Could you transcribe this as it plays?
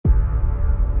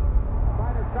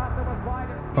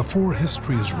Before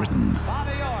history is written,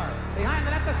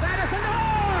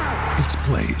 it's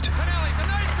played.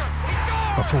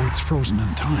 Before it's frozen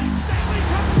in time,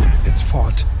 it's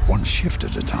fought one shift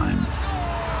at a time.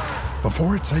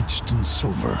 Before it's etched in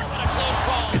silver,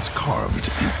 it's carved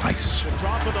in ice.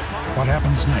 What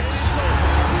happens next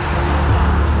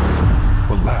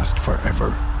will last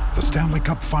forever. The Stanley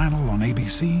Cup Final on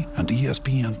ABC and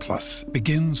ESPN Plus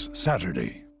begins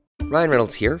Saturday. Ryan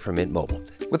Reynolds here from Mint Mobile.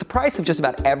 With the price of just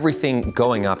about everything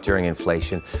going up during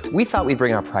inflation, we thought we'd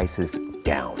bring our prices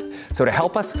down. So to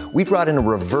help us, we brought in a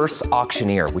reverse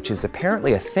auctioneer, which is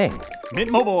apparently a thing. Mint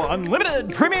Mobile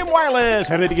Unlimited Premium Wireless.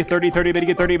 How to get 30, 30, bit to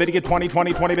get 30, bit to get 20,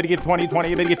 20, 20, bit to get 20,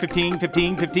 20, bit to get 15,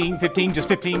 15, 15, 15, just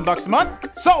 $15 a month?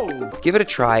 Sold! Give it a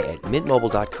try at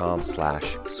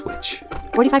mintmobile.com/switch.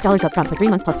 $45 up front for 3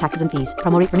 months plus taxes and fees.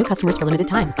 Promo rate for new customers for limited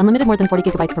time. Unlimited more than 40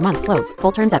 gigabytes per month. Slows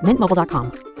full terms at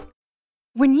mintmobile.com.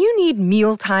 When you need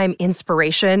mealtime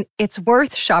inspiration, it's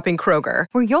worth shopping Kroger,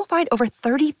 where you'll find over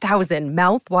 30,000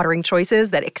 mouth-watering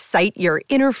choices that excite your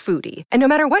inner foodie. And no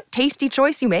matter what tasty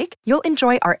choice you make, you'll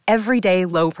enjoy our everyday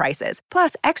low prices,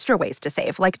 plus extra ways to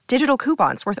save, like digital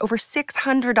coupons worth over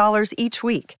 $600 each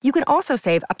week. You can also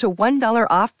save up to $1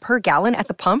 off per gallon at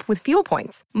the pump with fuel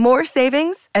points. More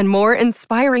savings and more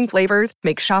inspiring flavors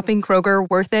make shopping Kroger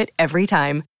worth it every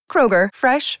time. Kroger,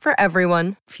 fresh for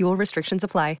everyone. Fuel restrictions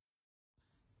apply.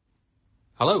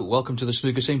 Hello, welcome to the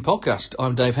Snooker Scene podcast.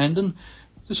 I'm Dave Hendon.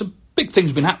 There's some big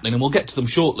things been happening and we'll get to them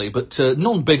shortly, but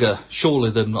none bigger, surely,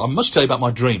 than I must tell you about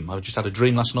my dream. I just had a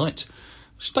dream last night.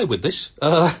 Stay with this.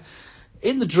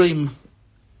 In the dream,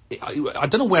 I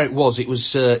don't know where it was. It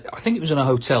was, I think it was in a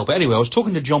hotel. But anyway, I was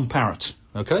talking to John Parrott,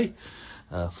 okay?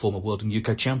 Former world and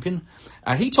UK champion.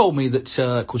 And he told me that,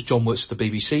 of course, John works for the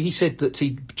BBC. He said that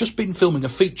he'd just been filming a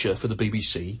feature for the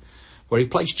BBC where he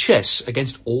plays chess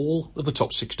against all of the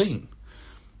top 16.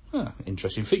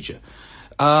 Interesting feature.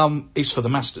 It's for the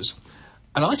Masters.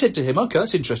 And I said to him, OK,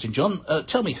 that's interesting, John.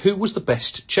 Tell me, who was the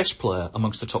best chess player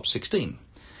amongst the top 16?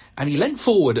 And he leant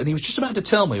forward and he was just about to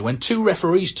tell me when two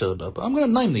referees turned up. I'm going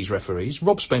to name these referees,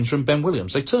 Rob Spencer and Ben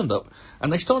Williams. They turned up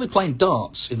and they started playing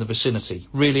darts in the vicinity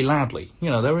really loudly. You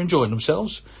know, they were enjoying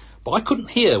themselves. But I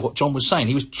couldn't hear what John was saying.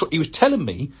 He was telling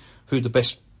me who the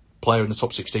best player in the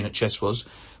top 16 at chess was,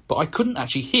 but I couldn't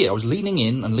actually hear. I was leaning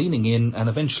in, and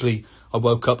eventually I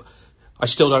woke up. I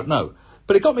still don't know.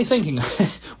 But it got me thinking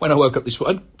when I woke up this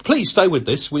morning. Please stay with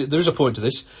this. There is a point to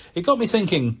this. It got me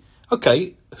thinking,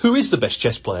 okay, who is the best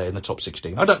chess player in the top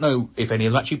 16? I don't know if any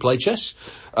of them actually play chess.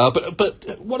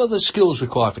 But what are the skills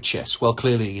required for chess? Well,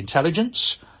 clearly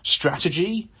intelligence,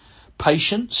 strategy,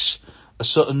 patience, a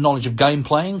certain knowledge of game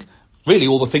playing. Really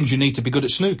all the things you need to be good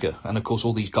at snooker. And, of course,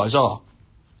 all these guys are.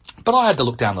 But I had to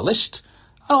look down the list.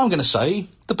 And I'm going to say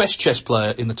the best chess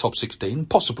player in the top 16,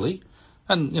 possibly,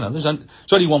 and, you know, there's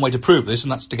only one way to prove this,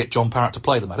 and that's to get John Parrott to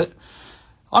play them at it.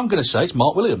 I'm going to say it's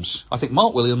Mark Williams. I think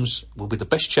Mark Williams will be the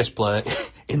best chess player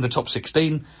in the top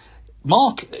 16.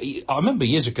 Mark, I remember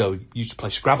years ago, he used to play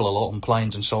Scrabble a lot on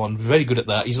planes and so on, very good at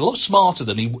that. He's a lot smarter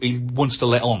than he wants to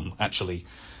let on, actually.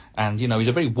 And, you know, he's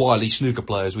a very wily snooker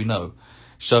player, as we know.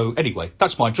 So, anyway,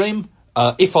 that's my dream.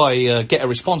 If I get a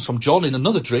response from John in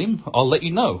another dream, I'll let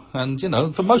you know. And, you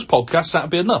know, for most podcasts, that'd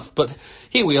be enough. But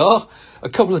here we are, a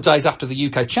couple of days after the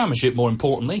UK Championship, more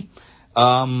importantly.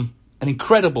 An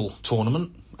incredible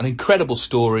tournament, an incredible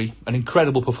story, an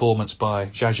incredible performance by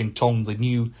Jia Jingtong, the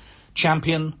new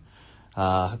champion.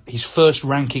 His first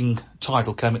ranking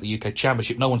title came at the UK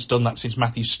Championship. No one's done that since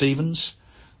Matthew Stevens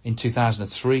in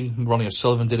 2003. Ronnie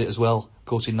O'Sullivan did it as well, of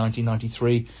course, in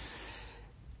 1993.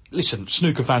 Listen,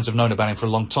 snooker fans have known about him for a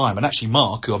long time. And actually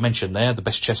Mark, who I mentioned there, the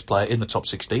best chess player in the top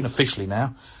 16, officially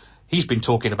now, he's been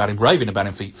talking about him, raving about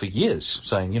him for years,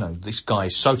 saying, you know, this guy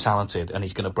is so talented and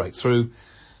he's going to break through.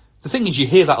 The thing is, you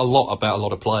hear that a lot about a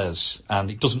lot of players, and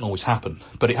it doesn't always happen.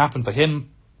 But it happened for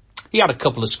him. He had a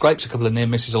couple of scrapes, a couple of near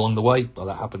misses along the way. Well,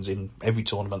 that happens in every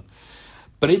tournament.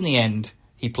 But in the end,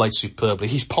 he played superbly.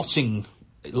 His potting,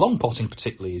 long potting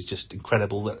particularly, is just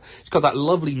incredible. He's got that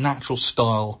lovely natural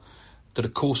style that,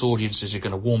 of course, audiences are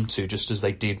going to warm to, just as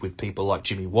they did with people like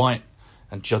Jimmy White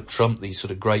and Judd Trump, these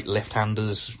sort of great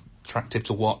left-handers, attractive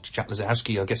to watch. Jack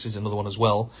Lisowski, I guess, is another one as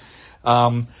well.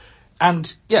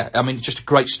 And, yeah, I mean, it's just a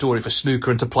great story for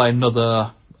snooker, and to play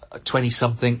another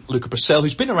 20-something, Luca Brecel,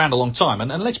 who's been around a long time.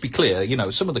 And let's be clear, you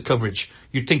know, some of the coverage,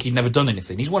 you'd think he'd never done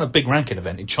anything. He's won a big ranking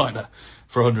event in China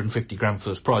for 150 grand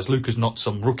first prize. Luca's not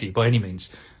some rookie by any means.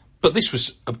 But this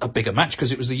was a bigger match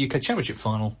because it was the UK Championship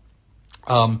final.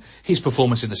 His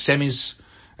performance in the semis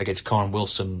against Karen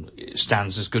Wilson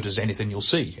stands as good as anything you'll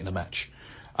see in a match.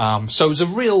 So it was a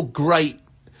real great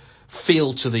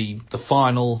feel to the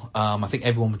final. I think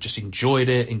everyone just enjoyed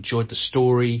it, enjoyed the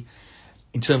story.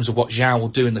 In terms of what Zhao will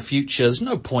do in the future, there's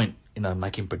no point,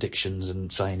 making predictions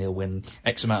and saying he'll win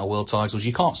X amount of world titles.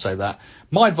 You can't say that.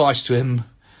 My advice to him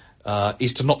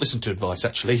is to not listen to advice,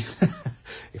 actually,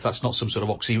 if that's not some sort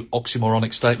of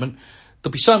oxymoronic statement.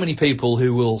 There'll be so many people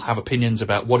who will have opinions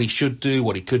about what he should do,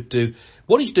 what he could do.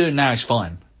 What he's doing now is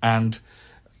fine. And,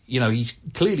 he's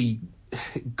clearly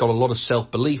got a lot of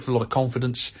self-belief, a lot of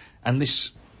confidence. And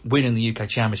this win in the UK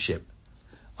Championship,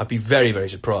 I'd be very, very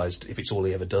surprised if it's all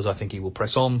he ever does. I think he will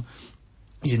press on.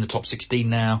 He's in the top 16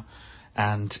 now.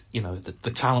 And,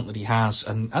 the talent that he has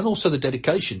and also the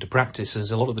dedication to practice,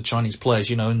 as a lot of the Chinese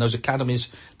players, in those academies,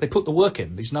 they put the work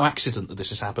in. There's no accident that this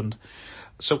has happened.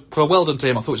 So, well done to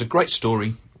him. I thought it was a great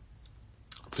story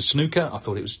for snooker. I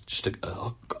thought it was just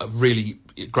a really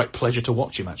great pleasure to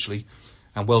watch him, actually.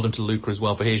 And well done to Luca as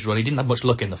well for his run. He didn't have much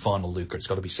luck in the final, Luca, it's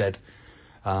got to be said.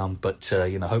 But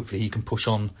hopefully he can push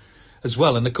on as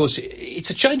well. And, of course, it's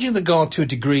a change in the guard to a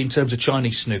degree in terms of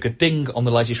Chinese snooker. Ding, on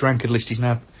the latest ranked list,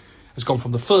 has gone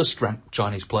from the first-ranked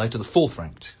Chinese player to the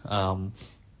fourth-ranked.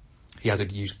 He had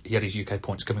his UK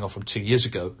points coming off from 2 years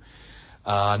ago.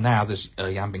 Now there's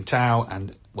Yan Bingtao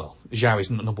and, Zhao is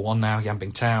number one now, Yan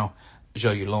Bingtao,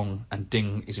 Zhou Yulong, and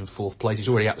Ding is in fourth place. He's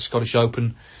already at the Scottish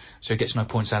Open, so he gets no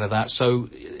points out of that. So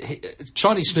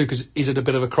Chinese snooker is at a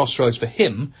bit of a crossroads for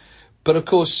him, but of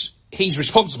course he's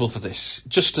responsible for this.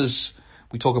 Just as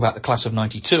we talk about the class of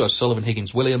 92, O'Sullivan,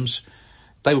 Higgins, Williams,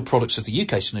 they were products of the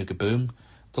UK snooker boom.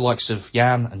 The likes of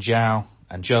Yan and Zhao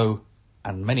and Zhou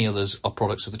and many others are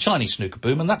products of the Chinese snooker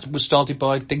boom, and that was started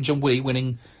by Ding Junhui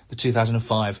winning the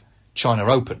 2005 China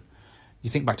Open. You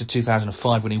think back to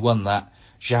 2005 when he won that,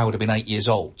 Zhao would have been 8 years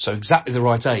old, so exactly the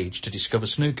right age to discover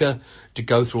snooker, to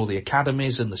go through all the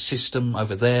academies and the system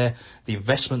over there, the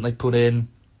investment they put in.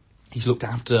 He's looked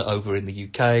after over in the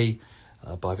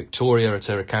UK by Victoria at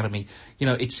her academy.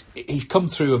 He's come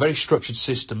through a very structured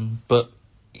system, but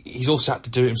he's also had to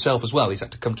do it himself as well. He's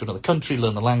had to come to another country,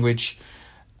 learn the language,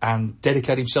 and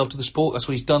dedicate himself to the sport. That's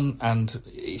what he's done, and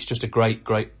it's just a great,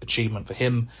 great achievement for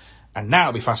him. And now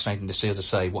it'll be fascinating to see, as I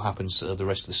say, what happens the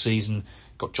rest of the season.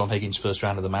 Got John Higgins first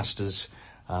round of the Masters.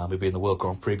 He'll be in the World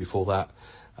Grand Prix before that.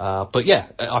 But yeah,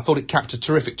 I thought it capped a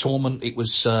terrific tournament. It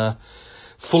was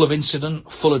full of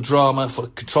incident, full of drama, full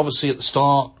of controversy at the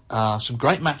start. Some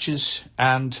great matches,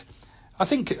 and I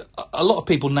think a lot of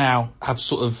people now have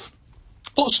a lot of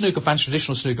snooker fans,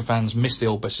 traditional snooker fans, miss the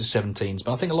old best of 17s,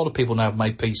 but I think a lot of people now have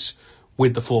made peace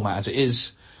with the format as it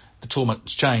is. The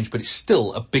tournament's changed, but it's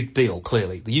still a big deal,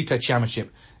 clearly. The UK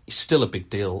Championship is still a big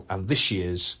deal, and this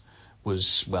year's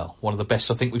was, one of the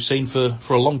best I think we've seen for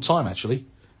a long time, actually.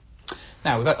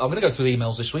 Now, I'm going to go through the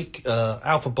emails this week.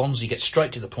 Alpha Bonzi gets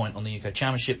straight to the point on the UK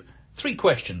Championship. 3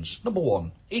 questions. Number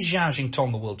 1, is Zhao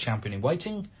Jingtong the world champion in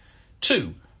waiting?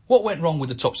 2, what went wrong with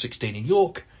the top 16 in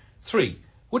York? 3,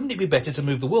 wouldn't it be better to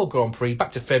move the World Grand Prix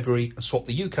back to February and swap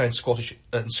the UK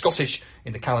and Scottish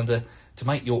in the calendar to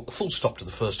make York the full stop to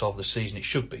the first half of the season it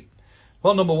should be?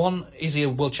 Well, number 1, is he a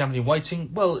world champion in waiting?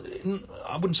 Well,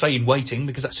 I wouldn't say in waiting,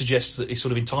 because that suggests that he's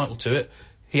sort of entitled to it.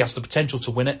 He has the potential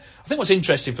to win it. I think what's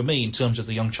interesting for me in terms of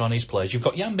the young Chinese players, you've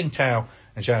got Yan Bingtao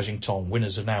and Zhao Jingtong,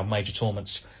 winners of now major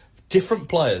tournaments. Different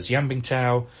players. Yan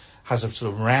Bingtao has a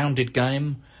sort of rounded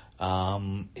game.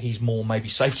 He's more maybe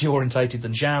safety orientated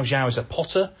than Zhao. Zhao is a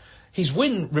potter. His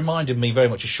win reminded me very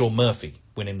much of Shaun Murphy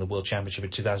winning the World Championship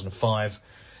in 2005.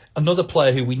 Another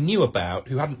player who we knew about,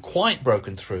 who hadn't quite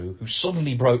broken through, who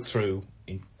suddenly broke through,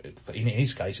 in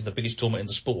his case, in the biggest tournament in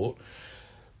the sport,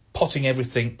 potting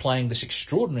everything, playing this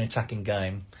extraordinary attacking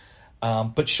game.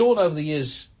 But Shaun, over the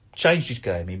years, changed his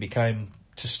game. He became,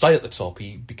 to stay at the top,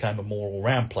 he became a more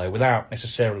all-round player without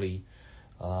necessarily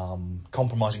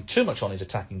compromising too much on his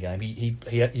attacking game.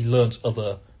 He learns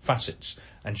other facets,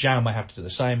 and Zhao may have to do the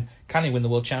same. Can he win the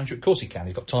World Championship? Of course he can.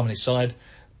 He's got time on his side.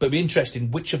 But it'd be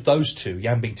interesting which of those two,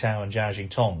 Yan Bingtao and Zhao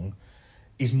Jingtong,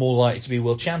 is more likely to be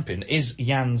world champion. Is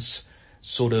Yan's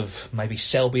sort of maybe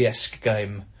Selby-esque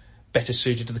game better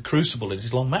suited to the Crucible in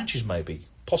his long matches, maybe?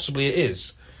 Possibly it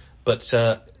is. But,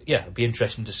 it'd be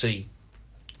interesting to see.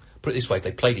 Put it this way, if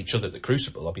they played each other at the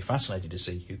Crucible, I'd be fascinated to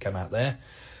see who came out there.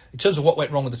 In terms of what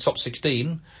went wrong with the top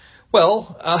 16,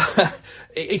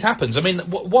 it happens. I mean,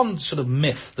 one sort of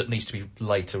myth that needs to be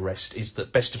laid to rest is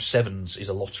that best of sevens is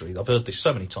a lottery. I've heard this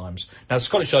so many times. Now, the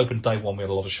Scottish Open day 1, we had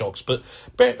a lot of shocks, but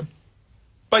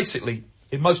basically,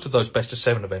 in most of those best of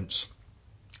 7 events,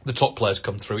 the top players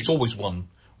come through. It's always won,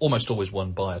 almost always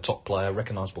won by a top player, a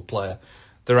recognisable player.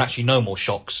 There are actually no more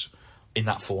shocks in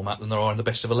that format than there are in the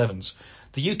best of 11s.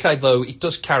 The UK, though, it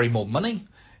does carry more money,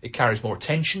 it carries more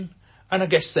attention, And I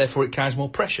guess, therefore, it carries more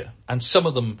pressure. And some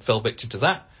of them fell victim to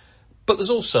that. But there's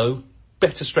also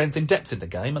better strength in depth in the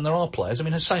game, and there are players. I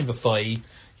mean, Hussein Vafai,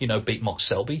 beat Mock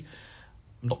Selby.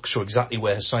 I'm not sure exactly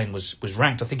where Hussein was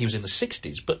ranked. I think he was in the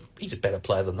 60s, but he's a better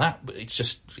player than that. But it's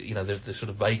just, the sort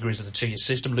of vagaries of the 2-year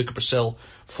system. Luca Brissell,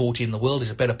 40 in the world, is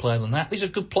a better player than that. These are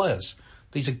good players.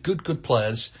 These are good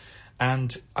players.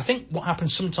 And I think what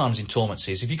happens sometimes in tournaments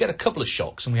is if you get a couple of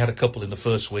shocks, and we had a couple in the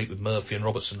first week with Murphy and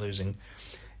Robertson losing,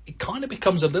 it kind of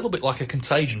becomes a little bit like a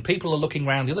contagion. People are looking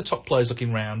round, the other top players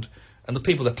looking round, and the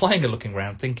people they're playing are looking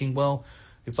round thinking, well,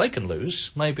 if they can lose,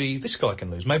 maybe this guy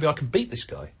can lose. Maybe I can beat this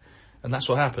guy. And that's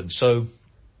what happens. So,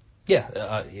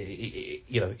 yeah,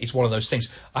 it's one of those things.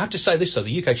 I have to say this, though.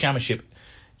 The UK Championship,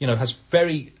 has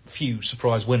very few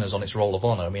surprise winners on its roll of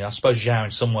honour. I mean, I suppose Zhao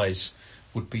in some ways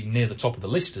would be near the top of the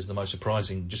list as the most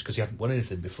surprising just because he hadn't won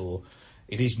anything before.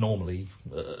 It is normally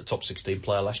a top 16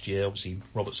 player last year. Obviously,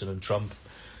 Robertson and Trump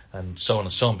and so on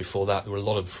and so on before that. There were a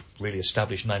lot of really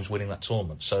established names winning that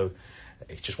tournament. So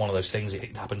it's just one of those things.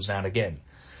 It happens now and again.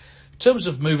 In terms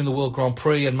of moving the World Grand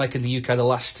Prix and making the UK the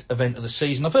last event of the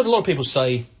season, I've heard a lot of people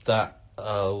say that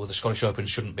the Scottish Open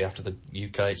shouldn't be after the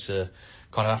UK. It's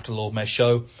kind of after the Lord Mayor's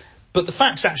show. But the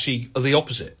facts actually are the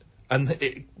opposite. And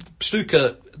the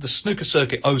snooker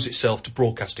circuit owes itself to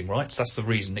broadcasting rights. That's the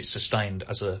reason it's sustained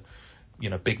as a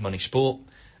big money sport.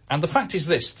 And the fact is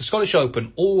this, the Scottish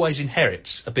Open always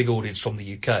inherits a big audience from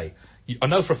the UK. I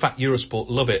know for a fact Eurosport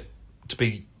love it to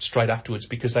be straight afterwards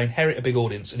because they inherit a big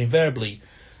audience, and invariably,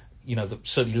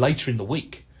 certainly later in the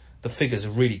week, the figures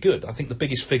are really good. I think the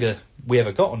biggest figure we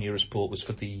ever got on Eurosport was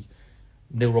for the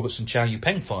Neil Robertson Chow Yu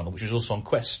Peng final, which was also on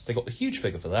Quest. They got a huge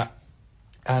figure for that.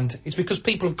 And it's because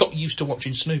people have got used to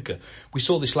watching snooker. We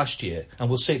saw this last year, and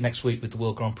we'll see it next week with the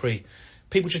World Grand Prix.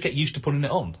 People just get used to putting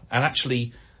it on. And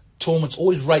actually, tournaments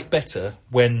always rate better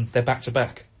when they're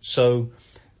back-to-back. So,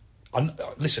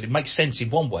 listen, it makes sense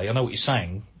in one way. I know what you're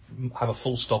saying. Have a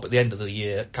full stop at the end of the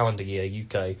year, calendar year,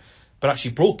 UK. But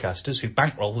actually broadcasters who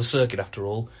bankroll the circuit, after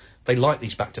all, they like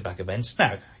these back-to-back events.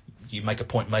 Now, you make a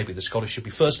point maybe the Scottish should be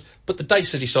first, but the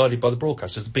dates are decided by the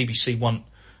broadcasters. The BBC want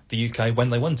the UK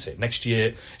when they want it. Next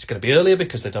year, it's going to be earlier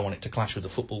because they don't want it to clash with the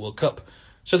Football World Cup.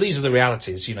 So these are the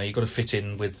realities. You've got to fit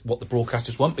in with what the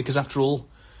broadcasters want because, after all,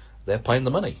 they're paying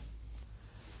the money.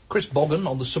 Chris Bogan,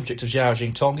 on the subject of Zhao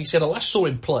Jingtong, he said, I last saw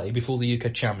him play before the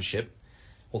UK Championship.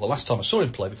 Well, the last time I saw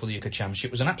him play before the UK Championship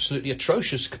was an absolutely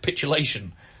atrocious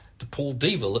capitulation to Paul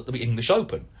Deville at the English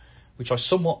Open, which I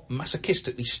somewhat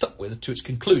masochistically stuck with to its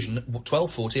conclusion at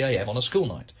 12:40am on a school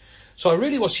night. So I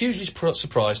really was hugely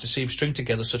surprised to see him string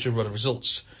together such a run of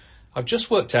results. I've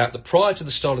just worked out that prior to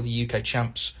the start of the UK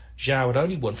Champs, Zhao had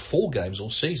only won 4 games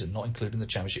all season, not including the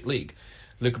Championship League.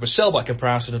 Luca Brissell, by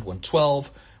comparison, had won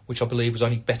 12, which I believe was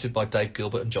only bettered by Dave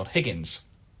Gilbert and John Higgins.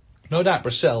 No doubt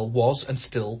Brissell was and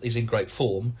still is in great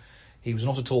form. He was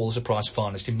not at all a surprise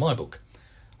finalist in my book.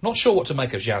 I'm not sure what to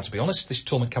make of Zhao, to be honest. This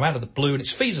tournament came out of the blue, and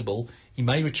it's feasible he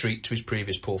may retreat to his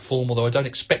previous poor form, although I don't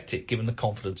expect it given the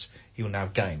confidence he will now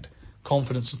have gained.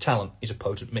 Confidence and talent is a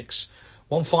potent mix.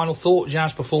 One final thought,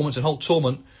 Zhao's performance and whole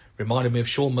tournament reminded me of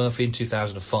Sean Murphy in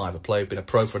 2005, a player who'd been a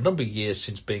pro for a number of years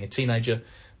since being a teenager,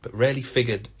 but rarely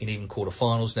figured in even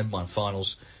quarter-finals, never mind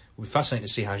finals. It will be fascinating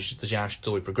to see how the Zhao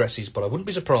story progresses, but I wouldn't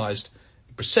be surprised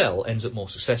if Brissell ends up more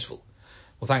successful.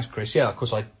 Well, thanks, Chris. Yeah, of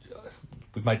course,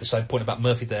 we've made the same point about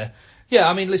Murphy there. Yeah,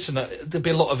 I mean, listen, there'll be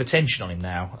a lot of attention on him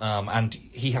now, and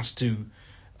he has to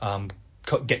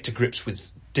get to grips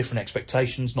with different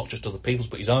expectations, not just other people's,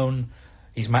 but his own.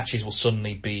 His matches will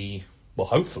suddenly be, well,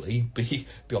 hopefully, be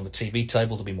on the TV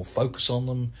table. There'll be more focus on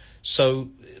them. So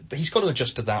he's got to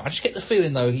adjust to that. I just get the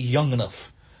feeling, though, he's young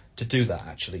enough to do that,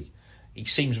 actually. He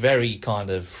seems very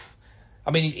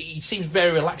he seems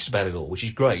very relaxed about it all, which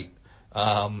is great.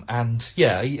 And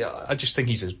yeah, I just think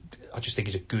he's a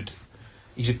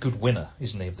good winner,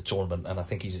 isn't he, of the tournament? And I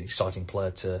think he's an exciting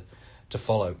player to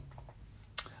follow.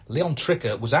 Leon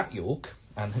Tricker was at York,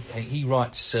 and he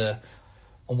writes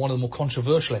on one of the more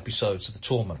controversial episodes of the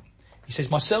tournament. He says,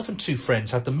 myself and 2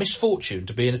 friends had the misfortune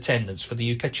to be in attendance for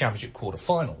the UK Championship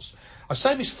quarter-finals. I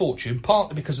say misfortune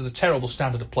partly because of the terrible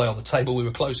standard of play on the table we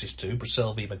were closest to,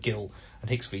 Brissell v McGill and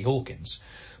Hicks v Hawkins.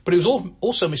 But it was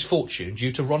also misfortune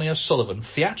due to Ronnie O'Sullivan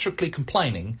theatrically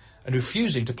complaining and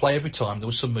refusing to play every time there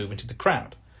was some movement in the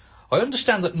crowd. I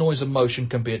understand that noise and motion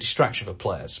can be a distraction for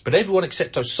players, but everyone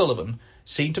except O'Sullivan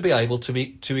seemed to be able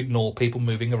to ignore people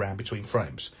moving around between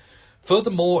frames.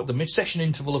 Furthermore, at the mid-session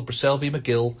interval of Brissell v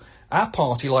McGill, our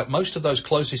party, like most of those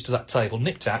closest to that table,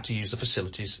 nipped out to use the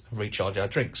facilities and recharge our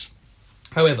drinks.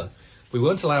 However, we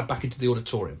weren't allowed back into the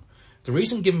auditorium. The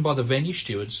reason given by the venue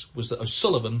stewards was that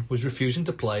O'Sullivan was refusing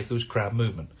to play if there was crowd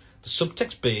movement. The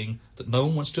subtext being that no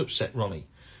one wants to upset Ronnie.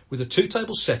 With a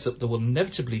two-table setup, there will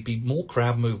inevitably be more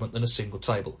crowd movement than a single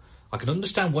table. I can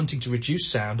understand wanting to reduce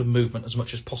sound and movement as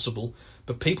much as possible,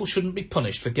 but people shouldn't be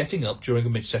punished for getting up during a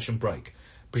mid-session break.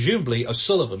 Presumably,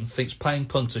 O'Sullivan thinks paying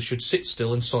punters should sit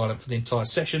still and silent for the entire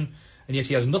session, and yet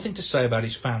he has nothing to say about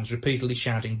his fans repeatedly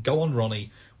shouting, "Go on,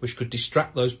 Ronnie," which could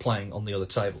distract those playing on the other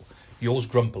table. Yours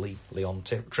grumpily, Leon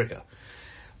Trigger.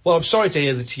 Well, I'm sorry to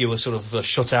hear that you were sort of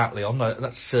shut out, Leon.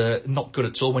 That's not good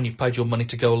at all when you paid your money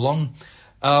to go along.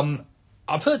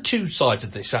 I've heard two sides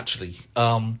of this, actually.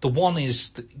 The one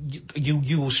is that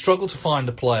you will struggle to find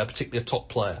a player, particularly a top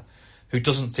player, who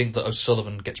doesn't think that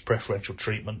O'Sullivan gets preferential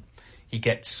treatment. He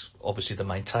gets, obviously, the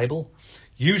main table.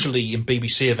 Usually in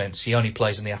BBC events, he only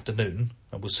plays in the afternoon,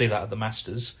 and we'll see that at the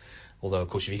Masters. Although, of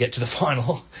course, if you get to the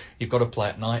final, you've got to play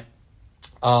at night.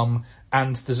 And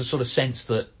there's a sort of sense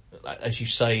that, as you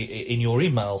say in your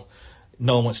email,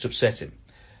 no one wants to upset him.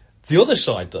 The other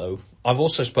side, though, I've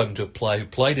also spoken to a player who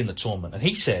played in the tournament, and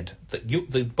he said that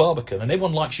the Barbican, and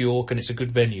everyone likes York and it's a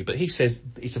good venue, but he says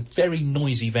it's a very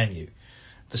noisy venue.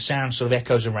 The sound sort of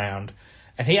echoes around.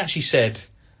 And he actually said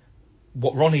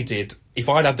what Ronnie did, if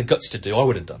I'd had the guts to do, I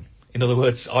would have done. In other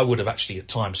words, I would have actually at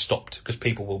times stopped because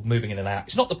people were moving in and out.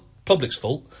 It's not the public's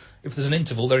fault. If there's an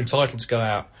interval, they're entitled to go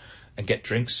out and get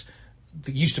drinks.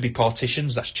 There used to be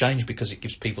partitions. That's changed because it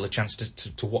gives people a chance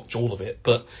to watch all of it.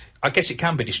 But I guess it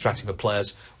can be distracting for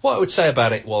players. What I would say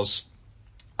about it was,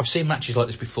 I've seen matches like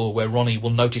this before where Ronnie will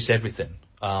notice everything.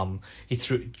 He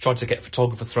tried to get a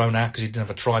photographer thrown out because he didn't have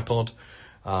a tripod.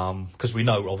 Because we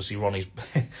know, obviously, Ronnie's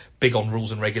big on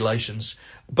rules and regulations.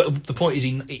 But the point is,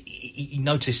 he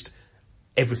noticed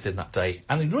everything that day.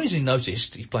 And the reason he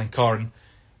noticed, he's playing Karen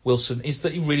Wilson, is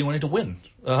that he really wanted to win.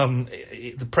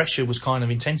 The pressure was kind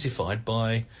of intensified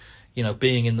by,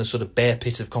 being in the sort of bear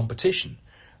pit of competition.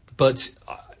 But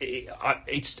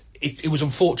it was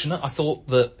unfortunate. I thought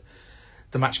that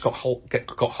the match got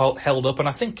held up, and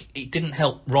I think it didn't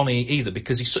help Ronnie either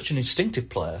because he's such an instinctive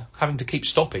player, having to keep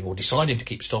stopping or deciding to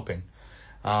keep stopping.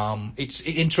 It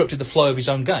interrupted the flow of his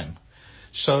own game.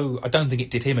 So I don't think it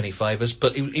did him any favours,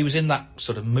 but he was in that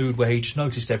sort of mood where he just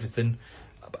noticed everything.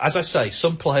 As I say,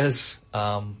 some players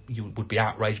you would be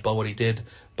outraged by what he did,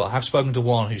 but I have spoken to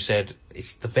one who said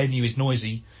the venue is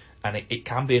noisy and it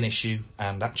can be an issue,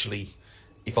 and actually,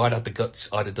 if I'd had the guts,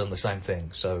 I'd have done the same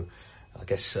thing. So I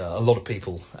guess a lot of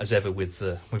people, as ever with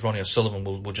Ronnie O'Sullivan,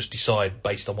 will just decide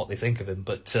based on what they think of him.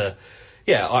 But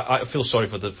I feel sorry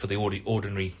for the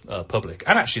ordinary public,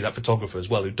 and actually that photographer as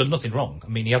well, who'd done nothing wrong. I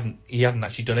mean, he hadn't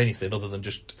actually done anything other than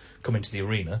just come into the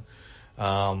arena,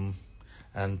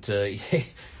 and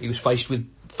he was faced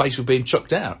with being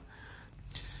chucked out.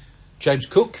 James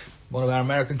Cook, one of our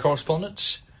American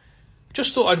correspondents,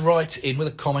 just thought I'd write in with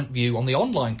a comment view on the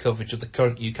online coverage of the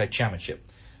current UK Championship.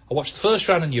 I watched the first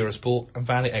round in Eurosport and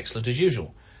found it excellent as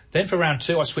usual. Then for round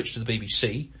 2 I switched to the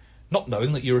BBC, not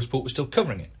knowing that Eurosport was still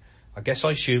covering it. I guess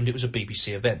I assumed it was a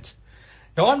BBC event.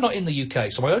 Now I'm not in the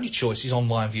UK, so my only choice is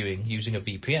online viewing using a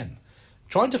VPN.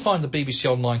 Trying to find the BBC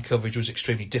online coverage was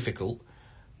extremely difficult,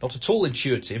 not at all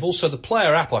intuitive. Also the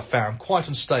player app I found quite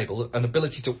unstable, and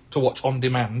ability to watch on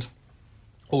demand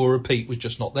or repeat was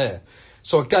just not there.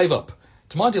 So I gave up.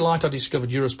 To my delight, I discovered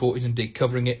Eurosport is indeed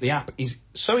covering it. The app is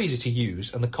so easy to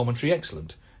use and the commentary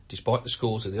excellent, despite the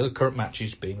scores of the other current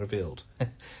matches being revealed.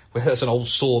 Well, that's an old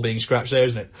sore being scratched there,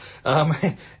 isn't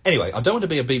it? Anyway, I don't want to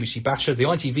be a BBC basher. The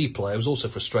ITV player was also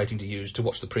frustrating to use to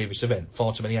watch the previous event.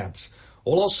 Far too many ads.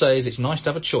 All I'll say is it's nice to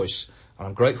have a choice, and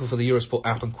I'm grateful for the Eurosport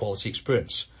app and quality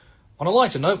experience. On a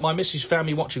lighter note, my missus found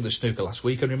me watching the snooker last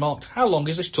week and remarked, "How long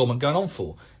is this tournament going on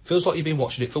for? Feels like you've been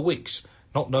watching it for weeks,"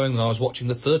 not knowing that I was watching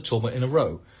the third tournament in a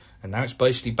row. And now it's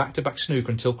basically back-to-back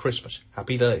snooker until Christmas.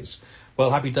 Happy days.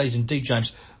 Well, happy days indeed,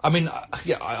 James. I mean,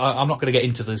 I'm not going to get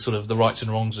into the sort of the rights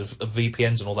and wrongs of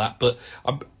VPNs and all that, but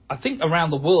I think around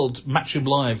the world, Matchroom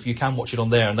Live, you can watch it on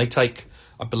there, and they take,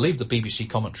 I believe, the BBC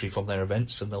commentary from their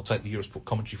events, and they'll take the Eurosport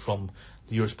commentary from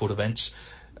the Eurosport events.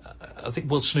 I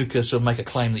think World Snooker sort of make a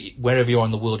claim that wherever you are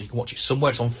in the world, you can watch it somewhere.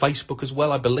 It's on Facebook as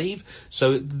well, I believe.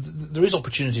 So there is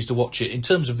opportunities to watch it. In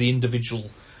terms of the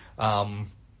individual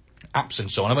apps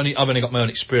and so on, I've only got my own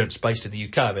experience based in the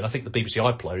UK. I mean, I think the BBC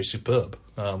iPlayer is superb.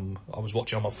 I was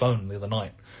watching on my phone the other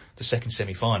night, the second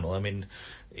semi-final. I mean,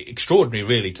 extraordinary,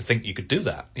 really, to think you could do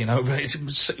that. You know, if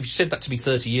you said that to me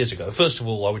 30 years ago, first of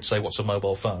all, I would say, what's a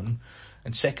mobile phone?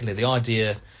 And secondly, the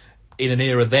idea, in an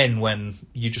era then when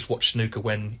you just watched snooker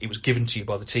when it was given to you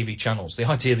by the TV channels, the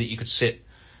idea that you could sit,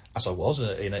 as I was,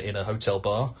 in a hotel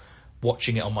bar,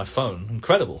 watching it on my phone,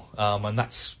 incredible. And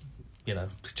that's, you know,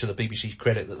 to the BBC's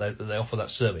credit that they offer that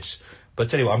service.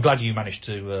 But anyway, I'm glad you managed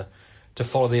to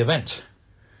follow the event.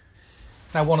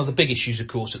 Now, one of the big issues, of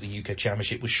course, at the UK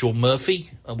Championship was Shaun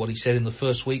Murphy, and what he said in the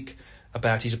first week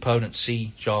about his opponent,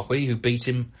 Si Jiahui, who beat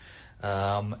him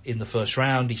in the first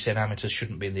round. He said amateurs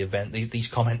shouldn't be in the event. These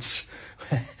comments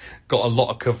got a lot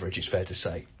of coverage, it's fair to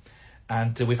say.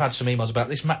 And we've had some emails about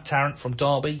this. Matt Tarrant from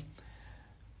Derby,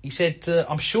 he said,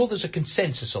 I'm sure there's a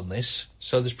consensus on this,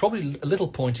 so there's probably a little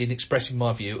point in expressing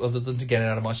my view other than to get it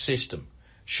out of my system.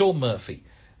 Shaun Murphy,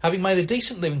 having made a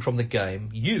decent living from the game,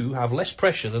 you have less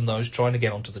pressure than those trying to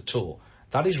get onto the tour.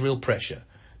 That is real pressure.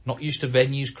 Not used to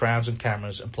venues, crowds and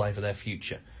cameras and playing for their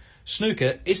future.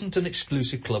 Snooker isn't an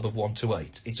exclusive club of 1 to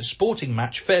 8. It's a sporting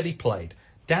match fairly played,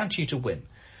 down to you to win.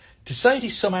 To say it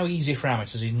is somehow easier for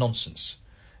amateurs is nonsense.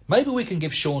 Maybe we can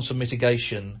give Shaun some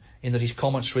mitigation in that his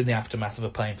comments were in the aftermath of a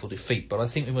painful defeat, but I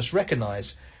think we must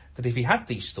recognise that if he had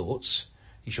these thoughts,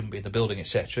 he shouldn't be in the building,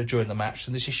 etc., during the match,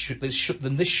 then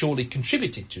this surely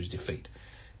contributed to his defeat.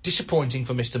 Disappointing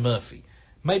for Mr. Murphy.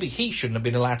 Maybe he shouldn't have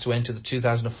been allowed to enter the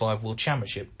 2005 World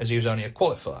Championship, as he was only a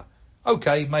qualifier.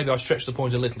 OK, maybe I stretched the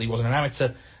point a little, he wasn't an amateur,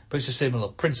 but it's a similar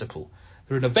principle.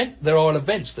 There are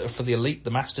events that are for the elite,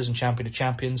 the Masters and Champion of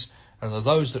Champions, and there are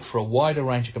those that are for a wider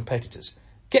range of competitors.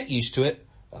 Get used to it,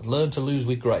 and learn to lose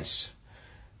with grace.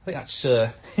 I think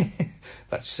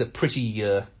that's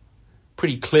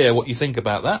pretty clear what you think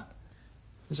about that.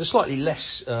 There's a slightly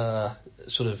less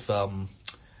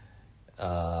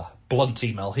blunt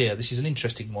email here. This is an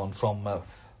interesting one from...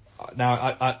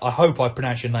 now, I hope I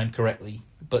pronounce your name correctly,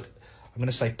 but I'm going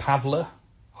to say Pavla.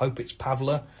 Hope it's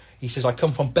Pavla. He says, I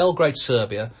come from Belgrade,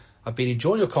 Serbia. I've been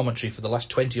enjoying your commentary for the last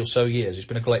 20 or so years. It's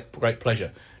been a great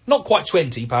pleasure. Not quite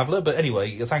 20, Pavla, but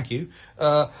anyway, thank you.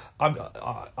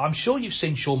 I'm sure you've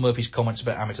seen Shaun Murphy's comments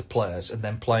about amateur players and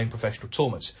them playing professional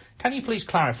tournaments. Can you please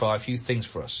clarify a few things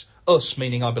for us? Us,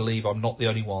 meaning I believe I'm not the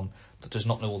only one that does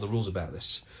not know all the rules about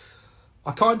this.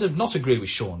 I kind of not agree with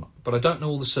Shaun, but I don't know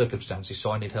all the circumstances,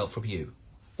 so I need help from you.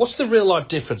 What's the real-life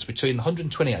difference between the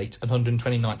 128th and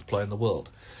 129th player in the world?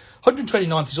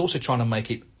 129th is also trying to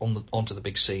make it onto the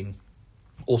big scene,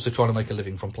 also trying to make a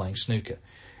living from playing snooker.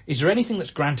 Is there anything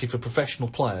that's granted for professional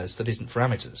players that isn't for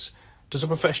amateurs? Does a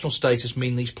professional status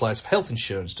mean these players have health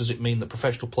insurance? Does it mean that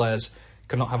professional players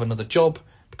cannot have another job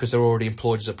because they're already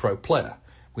employed as a pro player?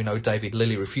 We know David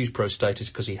Lilley refused pro status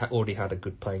because he already had a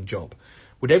good paying job.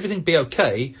 Would everything be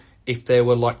okay if there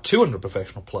were like 200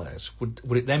 professional players? Would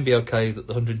it then be okay that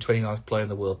the 129th player in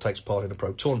the world takes part in a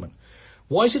pro tournament?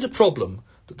 Why is it a problem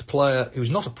that the player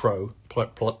who's not a pro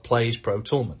plays pro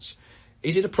tournaments?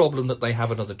 Is it a problem that they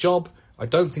have another job? I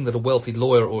don't think that a wealthy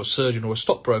lawyer or a surgeon or a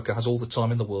stockbroker has all the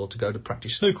time in the world to go to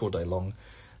practice snooker all day long,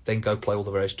 then go play all the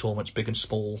various tournaments, big and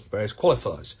small, various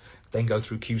qualifiers, then go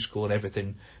through Q School and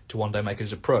everything to one day make it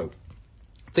as a pro.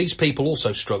 These people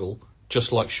also struggle,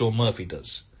 just like Shaun Murphy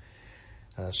does.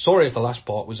 Sorry if the last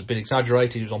part was a bit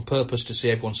exaggerated. It was on purpose to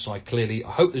see everyone's side clearly.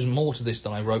 I hope there's more to this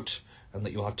than I wrote and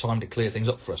that you'll have time to clear things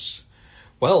up for us.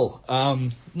 Well,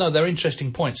 no, they're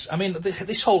interesting points. I mean,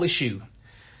 this whole issue...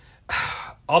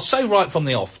 I'll say right from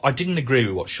the off, I didn't agree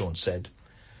with what Shaun said.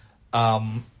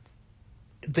 The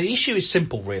issue is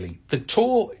simple, really. The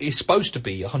tour is supposed to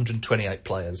be 128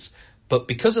 players, but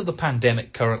because of the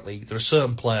pandemic currently, there are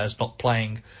certain players not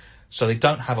playing, so they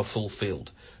don't have a full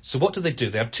field. So what do?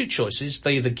 They have two choices.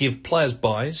 They either give players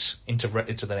buys into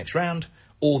the next round,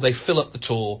 or they fill up the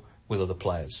tour with other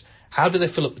players. How do they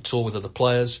fill up the tour with other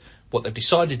players? What they've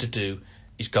decided to do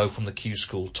is go from the Q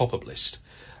School top-up list.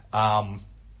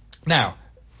 Now,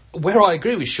 where I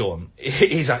agree with Shaun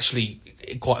is actually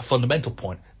quite a fundamental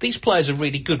point. These players are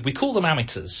really good. We call them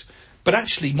amateurs, but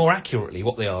actually, more accurately,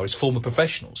 what they are is former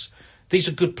professionals. These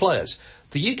are good players.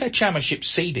 The UK Championship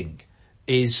seeding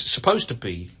is supposed to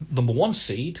be number 1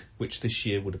 seed, which this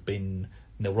year would have been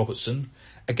Neil Robertson,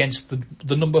 against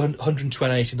the number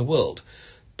 128 in the world.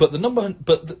 But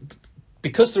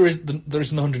because there isn't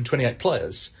 128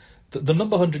 players, the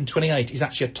number 128 is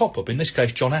actually a top-up, in this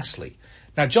case John Astley.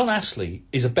 Now, John Astley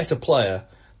is a better player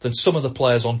than some of the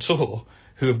players on tour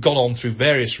who have gone on through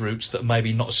various routes that are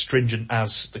maybe not as stringent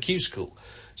as the Q School.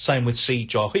 Same with Si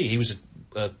Jiahui. He was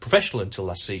a professional until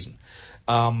last season.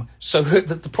 So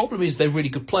the problem is they're really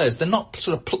good players. They're not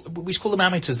we call them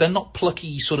amateurs. They're not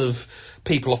plucky sort of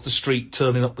people off the street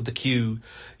turning up with the cue,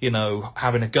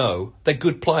 having a go. They're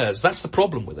good players. That's the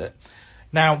problem with it.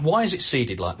 Now, why is it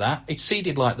seeded like that? It's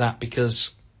seeded like that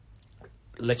because,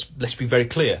 let's be very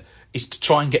clear, it's to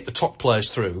try and get the top players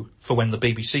through for when the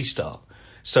BBC start.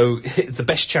 So the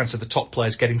best chance of the top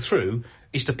players getting through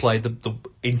is to play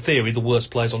in theory, the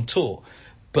worst players on tour.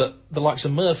 But the likes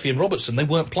of Murphy and Robertson, they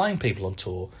weren't playing people on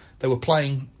tour. They were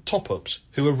playing top-ups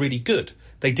who were really good.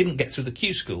 They didn't get through the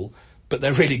Q School, but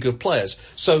they're really good players.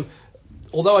 So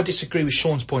although I disagree with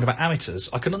Sean's point about amateurs,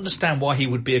 I can understand why he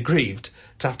would be aggrieved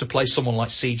to have to play someone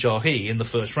like Si Jia-hee in the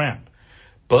first round.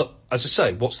 But, as I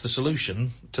say, what's the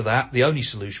solution to that? The only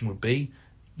solution would be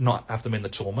not have them in the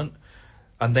tournament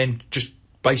and then just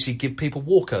basically give people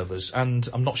walkovers. And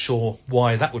I'm not sure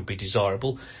why that would be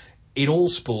desirable. In all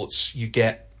sports, you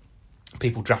get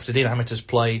people drafted in. Amateurs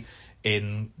play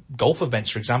in golf events,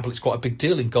 for example. It's quite a big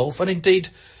deal in golf. And indeed,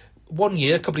 one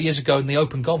year, a couple of years ago, in the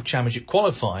Open Golf Championship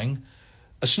qualifying,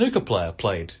 a snooker player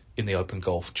played in the Open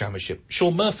Golf Championship.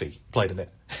 Sean Murphy played in it.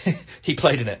 He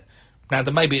played in it. Now,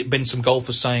 there may have been some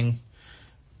golfers saying,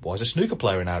 why is a snooker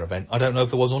player in our event? I don't know if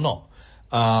there was or not.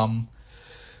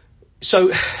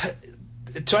 So,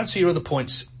 to answer your other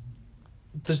points,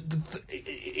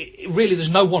 really there's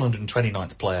no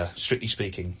 129th player, strictly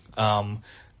speaking.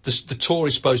 The tour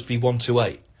is supposed to be 1 to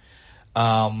 8.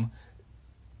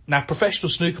 Now, professional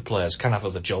snooker players can have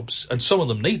other jobs, and some of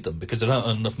them need them because they don't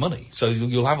earn enough money. So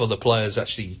you'll have other players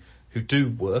actually who do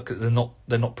work. They're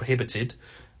not prohibited.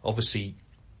 Obviously,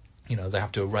 you know, they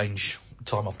have to arrange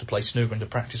time off to play snooker and to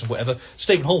practice and whatever.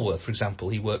 Stephen Hallworth, for example,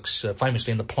 he works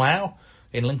famously in the Plough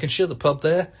in Lincolnshire, the pub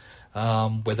there,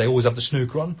 where they always have the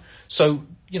snooker on. So,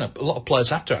 you know, a lot of players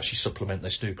have to actually supplement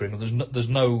their snookering. There's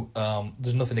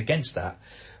nothing against that.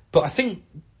 But I think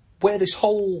where this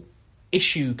whole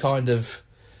issue kind of,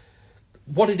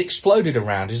 what it exploded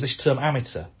around is this term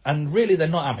amateur. And really they're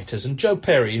not amateurs. And Joe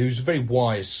Perry, who's a very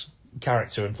wise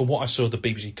character, and from what I saw, the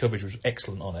BBC coverage was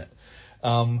excellent on it.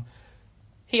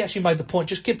 He actually made the point,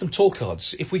 just give them tour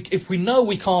cards. If we know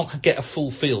we can't get a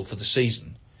full field for the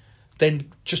season,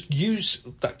 then just use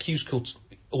that Q's called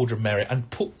Order of Merit and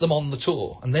put them on the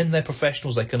tour. And then they're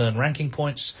professionals, they can earn ranking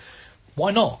points.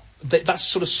 Why not? That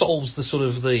sort of solves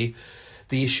the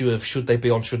issue of should they be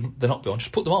on, should they not be on.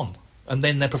 Just put them on. And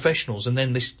then they're professionals, and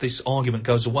then this argument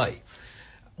goes away.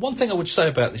 One thing I would say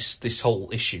about this whole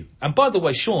issue, and by the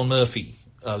way, Sean Murphy,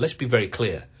 let's be very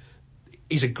clear,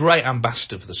 he's a great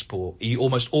ambassador for the sport. He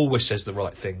almost always says the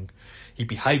right thing. He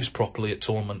behaves properly at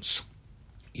tournaments.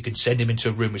 You can send him into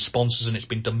a room with sponsors, and it's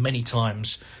been done many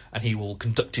times, and he will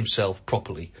conduct himself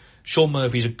properly. Sean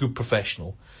Murphy's a good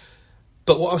professional.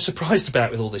 But what I was surprised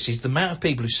about with all this is the amount of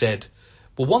people who said,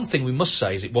 well, one thing we must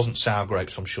say is it wasn't sour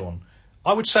grapes from Sean.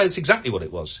 I would say it's exactly what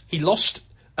it was. He lost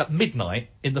at midnight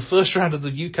in the first round of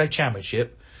the UK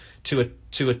Championship to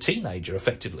a teenager,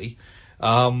 effectively.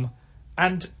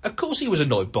 And, of course, he was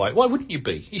annoyed by it. Why wouldn't you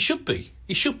be? He should be.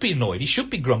 He should be annoyed. He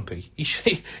should be grumpy. He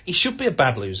should be a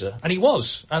bad loser. And he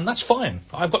was. And that's fine.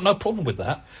 I've got no problem with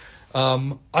that.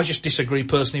 I just disagree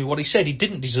personally with what he said. He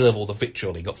didn't deserve all the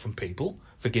vitriol he got from people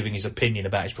for giving his opinion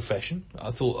about his profession.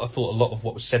 I thought a lot of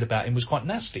what was said about him was quite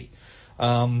nasty.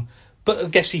 But I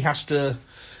guess he has to,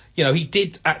 you know, he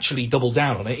did actually double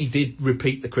down on it. He did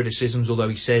repeat the criticisms, although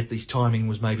he said his timing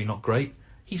was maybe not great.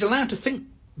 He's allowed to think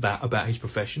that about his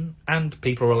profession, and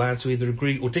people are allowed to either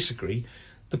agree or disagree.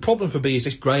 The problem for me is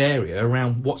this grey area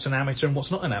around what's an amateur and what's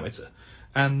not an amateur.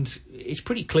 And it's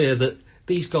pretty clear that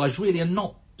these guys really are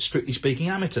not, strictly speaking,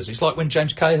 amateurs. It's like when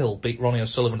James Cahill beat Ronnie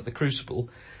O'Sullivan at the Crucible.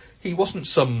 He wasn't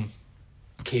some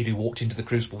kid who walked into the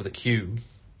Crucible with a cue.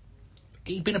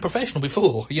 He'd been a professional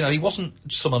before. You know, he wasn't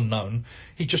some unknown.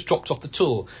 He just dropped off the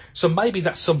tour. So maybe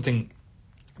that's something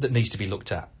that needs to be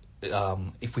looked at.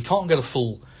 If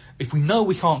we know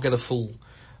we can't get a full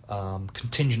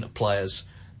contingent of players,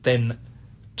 then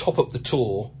top up the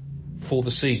tour for the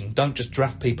season. Don't just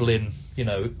draft people in, you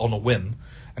know, on a whim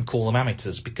and call them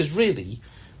amateurs, because really,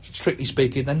 strictly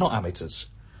speaking, they're not amateurs.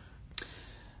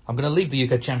 I'm going to leave the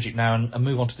UK Championship now and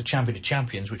move on to the Champion of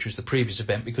Champions, which was the previous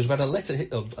event, because we've had a letter.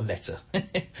 Yeah,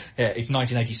 it's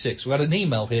 1986. We had an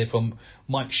email here from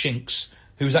Mike Shinks,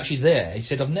 who was actually there. He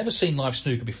said, I've never seen live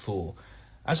snooker before.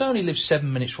 As I only live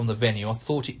 7 minutes from the venue, I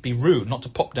thought it'd be rude not to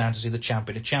pop down to see the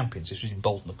Champion of Champions. This was in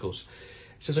Bolton, of course.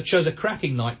 He says, I chose a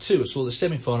cracking night too. I saw the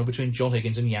semi-final between John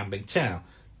Higgins and Yan Bingtao.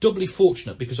 Doubly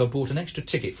fortunate because I bought an extra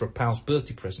ticket for a pal's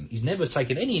birthday present. He's never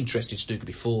taken any interest in snooker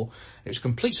before. It was a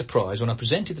complete surprise when I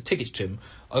presented the tickets to him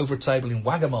over a table in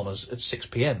Wagamama's at 6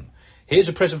 p.m. Here's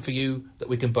a present for you that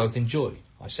we can both enjoy,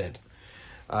 I said.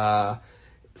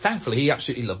 Thankfully, he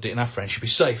absolutely loved it and our friendship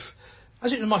is safe.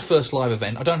 As it was my first live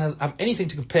event, I don't have anything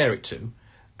to compare it to,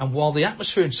 and while the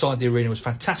atmosphere inside the arena was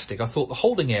fantastic, I thought the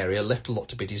holding area left a lot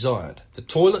to be desired. The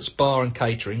toilets, bar and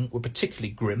catering were particularly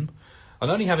grim,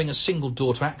 and only having a single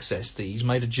door to access these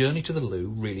made a journey to the loo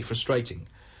really frustrating,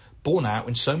 borne out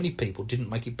when so many people didn't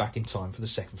make it back in time for the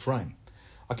second frame.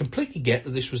 I completely get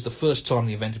that this was the first time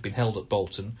the event had been held at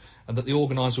Bolton, and that the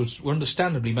organisers were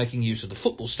understandably making use of the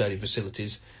football stadium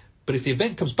facilities, but if the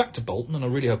event comes back to Bolton, and I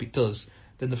really hope it does,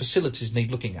 then the facilities need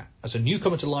looking at. As a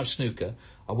newcomer to live snooker,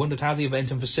 I wondered how the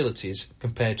event and facilities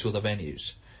compared to other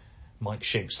venues. Mike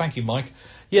Shinks. Thank you, Mike.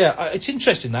 Yeah, it's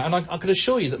interesting that, and I can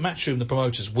assure you that Matchroom, the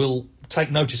promoters, will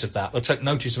take notice of that. They'll take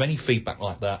notice of any feedback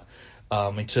like that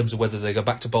in terms of whether they go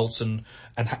back to Bolton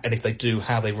and if they do,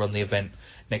 how they run the event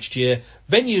next year.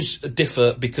 Venues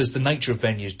differ because the nature of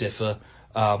venues differ.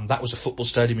 That was a football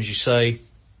stadium, as you say.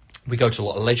 We go to a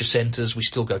lot of leisure centres. We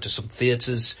still go to some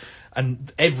theatres.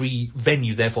 And every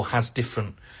venue, therefore, has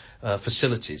different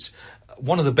facilities.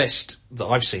 One of the best that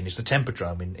I've seen is the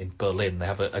Tempodrome in Berlin. They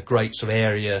have a great sort of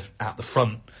area out the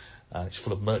front. It's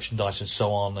full of merchandise and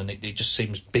so on, and it just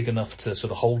seems big enough to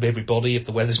sort of hold everybody. If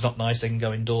the weather's not nice, they can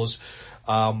go indoors.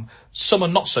 Some are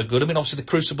not so good. I mean, obviously the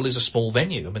Crucible is a small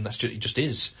venue. I mean, it just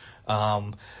is.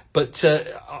 But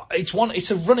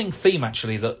it's a running theme,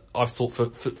 actually, that I've thought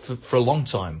for a long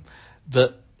time,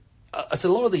 that at a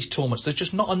lot of these tournaments, there's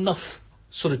just not enough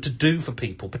sort of to do for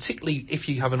people, particularly if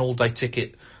you have an all-day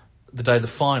ticket the day of the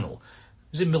final. I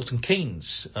was in Milton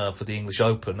Keynes for the English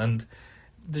Open, and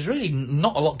there's really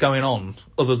not a lot going on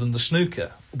other than the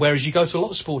snooker, whereas you go to a lot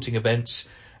of sporting events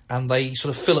and they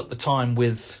sort of fill up the time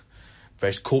with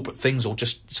various corporate things or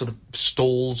just sort of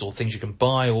stalls or things you can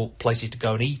buy or places to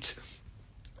go and eat.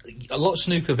 A lot of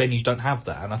snooker venues don't have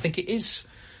that, and I think it is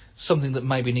something that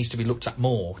maybe needs to be looked at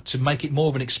more to make it more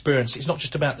of an experience. It's not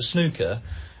just about the snooker,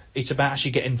 it's about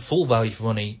actually getting full value for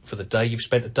money for the day. You've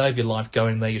spent a day of your life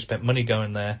going there, you've spent money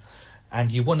going there,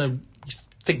 and you want to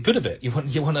think good of it. You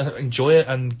want to enjoy it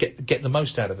and get the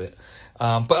most out of it.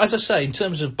 But as I say, in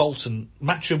terms of Bolton,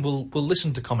 Matchroom will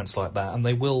listen to comments like that, and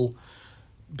they will,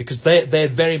 because they're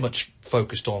very much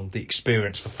focused on the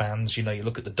experience for fans. You know, you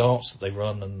look at the darts that they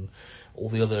run and all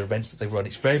the other events that they run.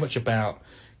 It's very much about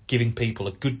giving people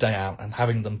a good day out and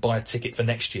having them buy a ticket for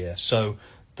next year. So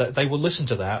they will listen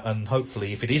to that, and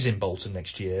hopefully, if it is in Bolton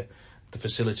next year, the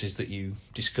facilities that you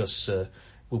discuss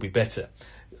will be better.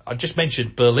 I just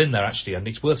mentioned Berlin there, actually, and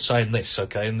it's worth saying this,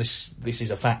 okay, and this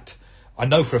is a fact. I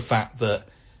know for a fact that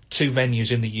 2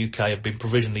 venues in the UK have been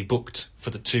provisionally booked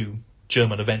for the 2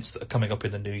 German events that are coming up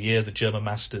in the new year, the German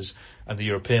Masters and the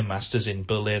European Masters in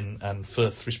Berlin and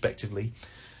Fürth, respectively.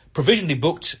 Provisionally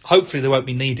booked, hopefully they won't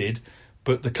be needed,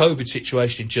 but the COVID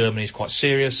situation in Germany is quite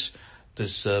serious.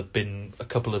 There's been a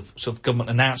couple of sort of government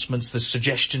announcements. There's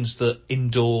suggestions that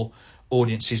indoor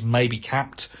audiences may be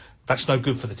capped. That's no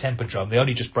good for the Tempodrome. They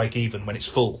only just break even when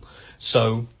it's full.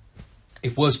 So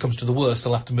if worse comes to the worst,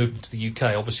 they'll have to move them to the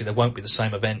UK. Obviously, there won't be the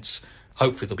same events.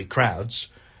 Hopefully, there'll be crowds.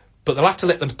 But they'll have to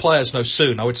let the players know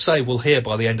soon. I would say we'll hear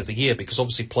by the end of the year, because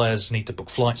obviously players need to book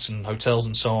flights and hotels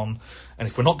and so on. And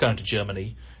if we're not going to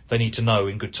Germany, they need to know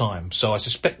in good time. So I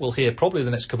suspect we'll hear probably in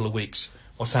the next couple of weeks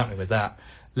what's happening with that.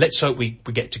 Let's hope we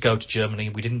get to go to Germany.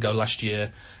 We didn't go last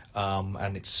year,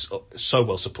 and it's so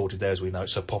well supported there, as we know.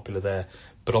 It's so popular there.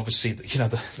 But obviously, you know,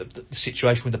 the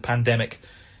situation with the pandemic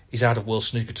is out of World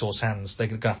Snooker Tour's hands. They're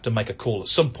going to have to make a call at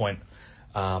some point,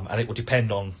 and it will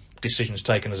depend on decisions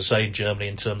taken, as I say, in Germany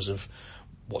in terms of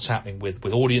what's happening with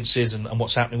audiences and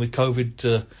what's happening with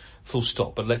COVID, full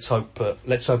stop. But let's hope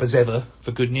as ever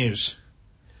for good news.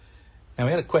 Now,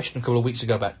 we had a question a couple of weeks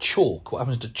ago about chalk. What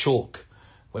happens to chalk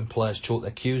when players chalk their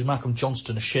cues? Malcolm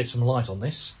Johnston has shed some light on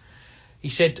this. He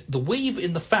said, the weave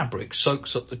in the fabric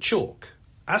soaks up the chalk.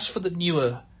 As for the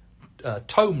newer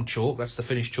Tome chalk, that's the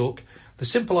Finnish chalk, the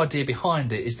simple idea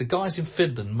behind it is the guys in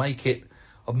Finland make it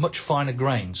of much finer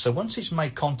grain. So once it's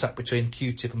made contact between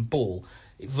Q-tip and ball,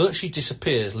 it virtually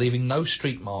disappears, leaving no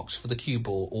streak marks for the cue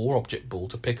ball or object ball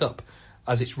to pick up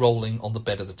as it's rolling on the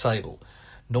bed of the table.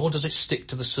 Nor does it stick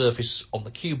to the surface on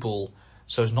the cue ball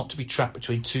so as not to be trapped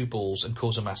between 2 balls and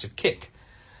cause a massive kick.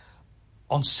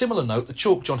 On similar note, the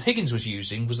chalk John Higgins was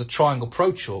using was the Triangle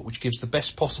Pro chalk, which gives the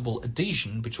best possible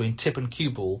adhesion between tip and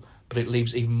cue ball, but it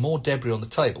leaves even more debris on the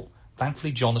table.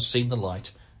 Thankfully, John has seen the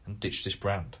light and ditched this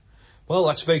brand. Well,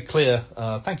 that's very clear.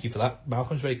 Thank you for that,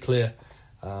 Malcolm. It's a very clear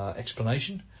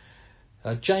explanation.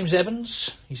 James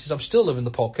Evans, he says, I'm still loving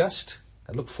the podcast.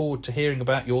 I look forward to hearing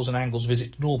about yours and Angle's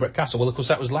visit to Norbert Castle. Well, of course,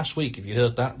 that was last week. If you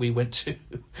heard that, we went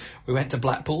to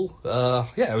Blackpool.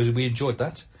 We enjoyed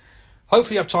that.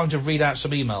 Hopefully, you have time to read out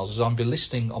some emails as I'll be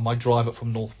listening on my drive up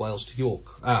from North Wales to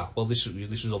York. Well, this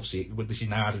is obviously this is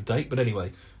now out of date, but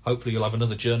anyway, hopefully you'll have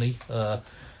another journey.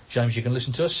 James, you can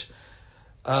listen to us.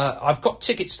 I've got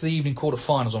tickets to the evening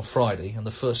quarter-finals on Friday and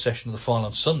the first session of the final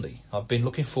on Sunday. I've been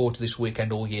looking forward to this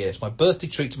weekend all year. It's my birthday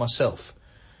treat to myself.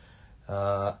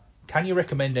 Can you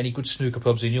recommend any good snooker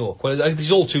pubs in York? Well, this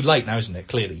is all too late now, isn't it,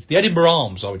 clearly? The Edinburgh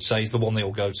Arms, I would say, is the one they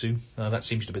all go to. That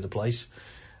seems to be the place.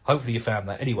 Hopefully you found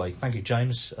that. Anyway, thank you,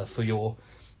 James, for your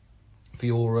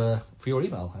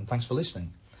email, and thanks for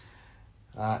listening.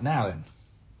 Now then,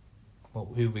 Well,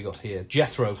 who have we got here?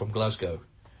 Jethro from Glasgow.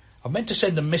 I've meant to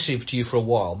send a missive to you for a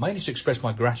while, mainly to express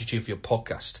my gratitude for your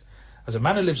podcast. As a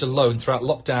man who lives alone throughout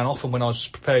lockdown, often when I was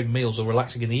preparing meals or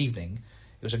relaxing in the evening,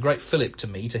 it was a great fillip to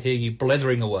me to hear you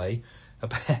blethering away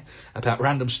about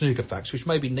random snooker facts, which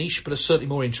may be niche, but are certainly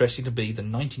more interesting to me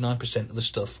than 99% of the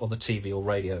stuff on the TV or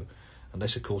radio,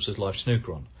 unless, of course, there's live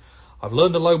snooker on. I've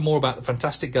learned a lot more about the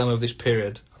fantastic game of this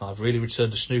period, and I've really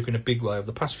returned to snooker in a big way over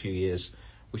the past few years,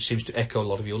 which seems to echo a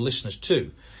lot of your listeners too.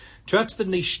 To add to the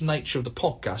niche nature of the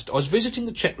podcast, I was visiting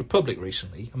the Czech Republic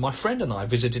recently, and my friend and I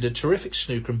visited a terrific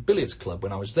snooker and billiards club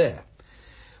when I was there.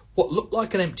 What looked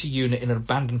like an empty unit in an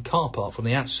abandoned car park from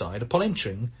the outside, upon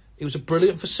entering, it was a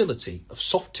brilliant facility of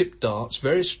soft-tipped darts,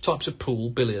 various types of pool,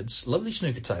 billiards, lovely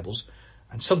snooker tables,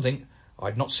 and something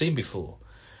I'd not seen before.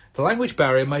 The language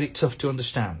barrier made it tough to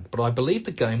understand, but I believe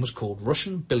the game was called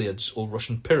Russian billiards or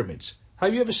Russian pyramids.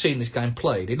 Have you ever seen this game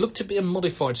played? It looked to be a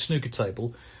modified snooker table.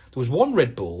 There was one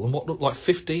red ball and what looked like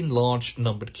 15 large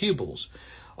numbered cue balls.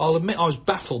 I'll admit I was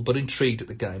baffled but intrigued at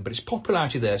the game, but its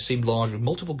popularity there seemed large with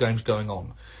multiple games going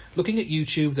on. Looking at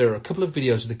YouTube, there are a couple of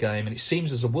videos of the game, and it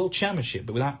seems there's a World Championship,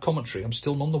 but without commentary, I'm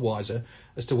still none the wiser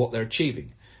as to what they're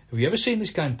achieving. Have you ever seen this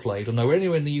game played or know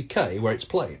anywhere in the UK where it's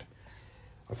played?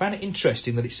 I found it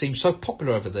interesting that it seemed so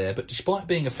popular over there, but despite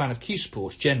being a fan of cue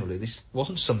sports generally, this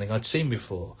wasn't something I'd seen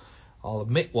before. I'll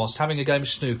admit, whilst having a game of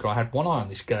snooker, I had one eye on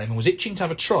this game and was itching to have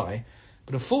a try,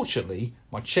 but unfortunately,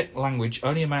 my Czech language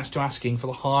only amounts to asking for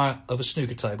the hire of a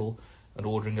snooker table and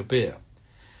ordering a beer.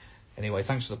 Anyway,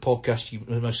 thanks for the podcast. You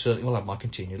most certainly will have my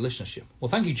continued listenership. Well,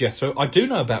 thank you, Jethro. I do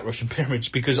know about Russian pyramids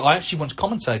because I actually once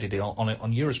commentated on it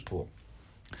on Eurosport.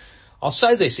 I'll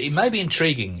say this, it may be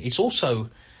intriguing. It's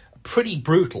also pretty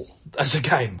brutal as a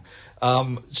game.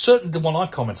 Certainly the one I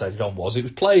commentated on it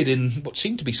was played in what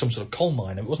seemed to be some sort of coal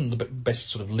mine. It wasn't the best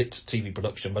sort of lit TV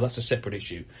production, but that's a separate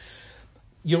issue.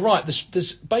 You're right,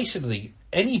 there's basically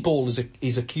any ball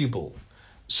is a cue ball.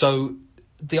 So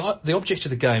the object of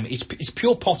the game is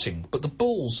pure potting, but the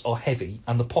balls are heavy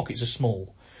and the pockets are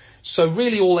small. So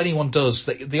really all anyone does,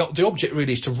 the object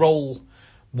really is to roll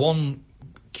one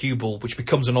cue ball, which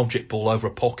becomes an object ball, over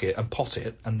a pocket and pot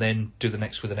it, and then do the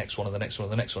next with the next one and the next one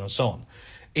and the next one and so on.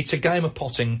 It's a game of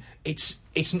potting. It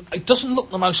doesn't look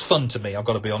the most fun to me, I've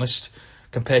got to be honest,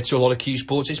 compared to a lot of cue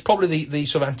sports. It's probably the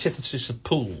sort of antithesis of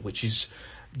pool, which is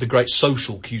the great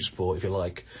social cue sport, if you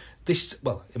like.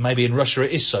 Maybe in Russia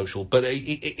it is social, but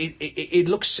it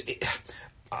looks...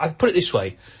 I'd put it this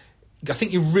way. I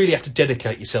think you really have to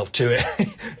dedicate yourself to it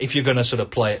if you're going to sort of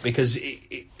play it, because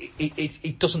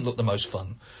it doesn't look the most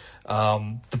fun.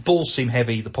 The balls seem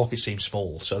heavy, the pockets seem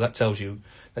small, so that tells you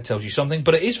something.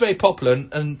 But it is very popular,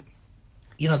 and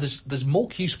you know, there's more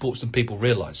cue sports than people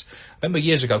realise. I remember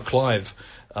years ago, Clive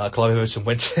Everton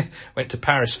went to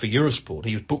Paris for Eurosport.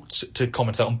 He was booked to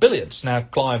commentate on billiards. Now,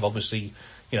 Clive obviously,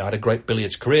 you know, had a great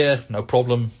billiards career, no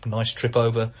problem, nice trip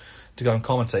over to go and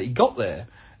commentate. He got there,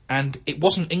 and it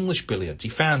wasn't English billiards. He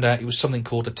found out it was something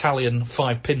called Italian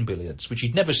 5-pin billiards, which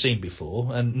he'd never seen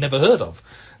before and never heard of.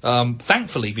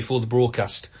 Thankfully, before the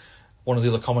broadcast, one of the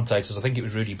other commentators, I think it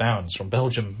was Rudy Bowens from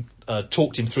Belgium,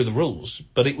 talked him through the rules.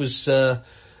 But it was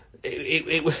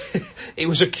it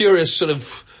was a curious sort of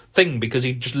thing, because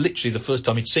he just literally, the first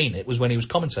time he'd seen it was when he was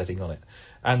commentating on it.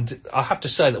 And I have to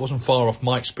say that wasn't far off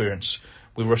my experience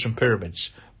with Russian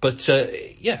pyramids. But,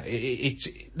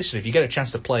 listen, if you get a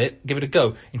chance to play it, give it a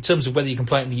go. In terms of whether you can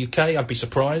play it in the UK, I'd be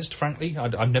surprised, frankly.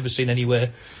 I've never seen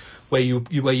anywhere where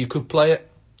you could play it.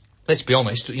 Let's be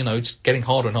honest, you know, it's getting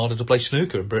harder and harder to play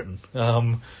snooker in Britain.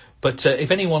 But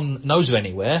if anyone knows of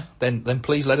anywhere, then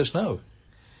please let us know.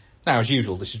 Now, as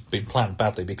usual, this has been planned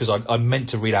badly, because I meant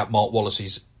to read out Mark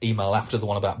Wallace's email after the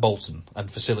one about Bolton and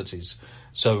facilities.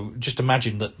 So just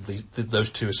imagine that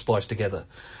those two are spliced together.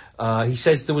 He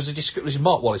says this is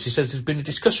Mark Wallace. He says there's been a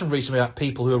discussion recently about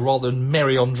people who are rather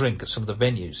merry on drink at some of the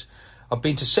venues. I've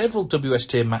been to several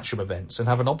WST and Matchroom events and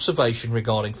have an observation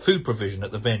regarding food provision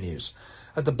at the venues.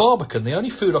 At the Barbican, the only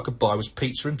food I could buy was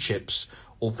pizza and chips,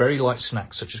 or very light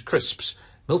snacks such as crisps.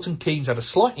 Milton Keynes had a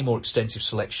slightly more extensive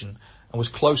selection and was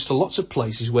close to lots of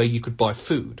places where you could buy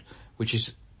food, which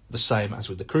is the same as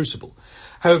with the Crucible.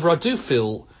 However, I do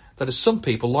feel that as some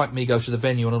people like me go to the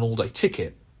venue on an all-day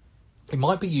ticket, it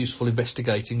might be useful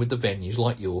investigating with the venues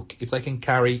like York if they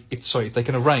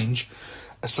can arrange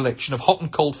a selection of hot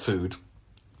and cold food,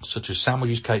 such as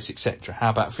sandwiches, cakes, etc. How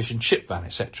about fish and chip van,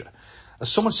 etc.?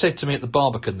 As someone said to me at the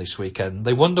Barbican this weekend,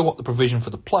 they wonder what the provision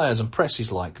for the players and press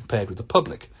is like compared with the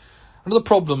public. Another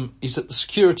problem is that the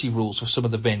security rules for some of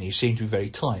the venues seem to be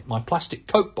very tight. My plastic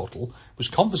Coke bottle was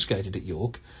confiscated at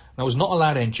York, and I was not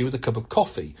allowed entry with a cup of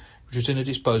coffee, which was in a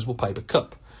disposable paper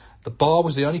cup. The bar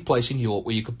was the only place in York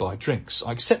where you could buy drinks.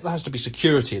 I accept there has to be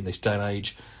security in this day and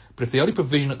age, but if the only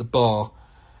provision is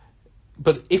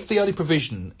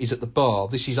at the bar,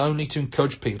 this is only to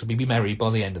encourage people to be merry by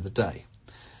the end of the day.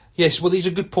 Yes, well, these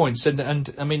are good points,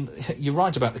 and I mean, you're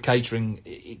right about the catering.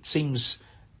 It seems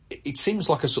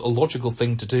like a sort of logical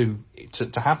thing to do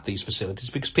to have these facilities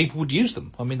because people would use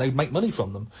them. I mean, they make money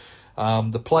from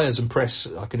them. The players and press,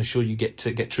 I can assure you, get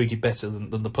treated better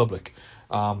than the public.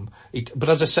 But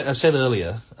as I said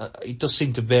earlier, it does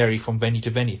seem to vary from venue to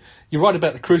venue. You're right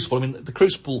about the Crucible. I mean, the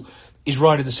Crucible is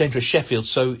right in the centre of Sheffield,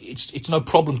 so it's no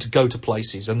problem to go to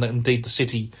places. And indeed, the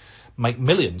city make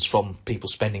millions from people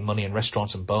spending money in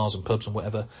restaurants and bars and pubs and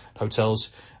whatever,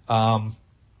 hotels. Some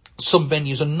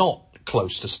venues are not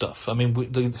close to stuff. I mean,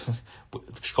 the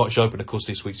Scottish Open, of course,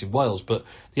 this week's in Wales, but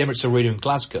the Emirates Arena in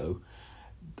Glasgow,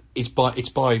 it's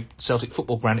by Celtic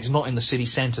Football Ground. It's not in the city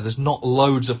centre. There's not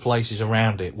loads of places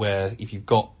around it where if you've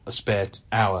got a spare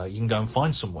hour, you can go and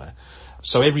find somewhere.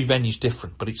 So every venue's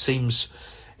different, but it seems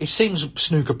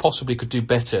snooker possibly could do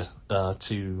better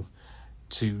to,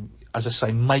 as I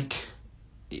say, make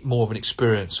it more of an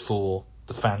experience for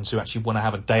the fans who actually want to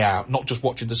have a day out, not just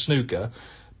watching the snooker,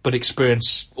 but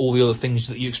experience all the other things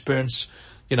that you experience,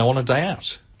 on a day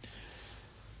out.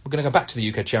 We're going to go back to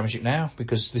the UK Championship now,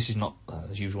 because this is not,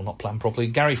 as usual, not planned properly.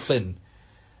 Gary Flynn.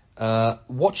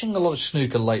 Watching a lot of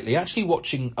snooker lately, actually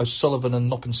watching O'Sullivan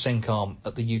and Noppen Senkarm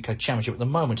at the UK Championship at the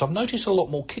moment, I've noticed a lot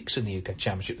more kicks in the UK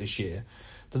Championship this year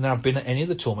than there have been at any of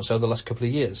the tournaments over the last couple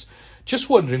of years. Just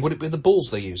wondering, would it be the balls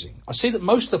they're using? I see that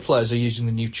most of the players are using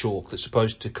the new chalk that's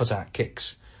supposed to cut out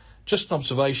kicks. Just an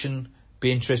observation,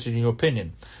 be interested in your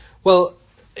opinion. Well,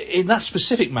 in that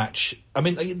specific match, I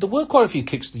mean, there were quite a few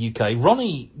kicks in the UK.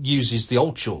 Ronnie uses the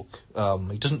old chalk.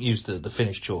 He doesn't use the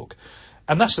finished chalk.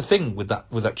 And that's the thing with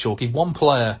that chalk. If one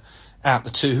player out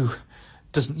the two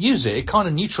doesn't use it, it kind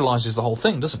of neutralises the whole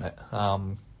thing, doesn't it?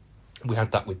 We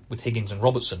had that with Higgins and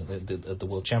Robertson at the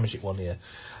World Championship one year.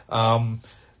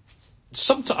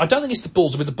 Sometimes, I don't think it's the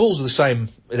balls. I mean, the balls are the same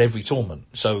at every tournament,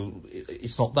 so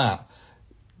it's not that.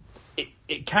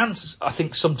 It can, I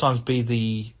think, sometimes be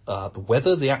the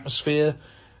weather, the atmosphere,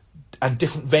 and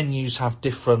different venues have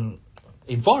different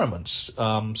environments.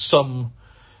 Some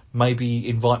maybe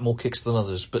invite more kicks than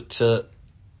others, but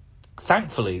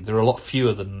thankfully there are a lot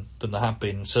fewer than there have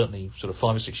been, certainly sort of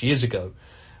 5 or 6 years ago.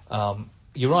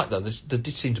 You're right, though, there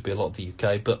did seem to be a lot of the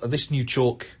UK, but this new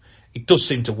chalk, it does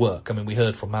seem to work. I mean, we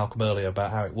heard from Malcolm earlier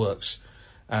about how it works,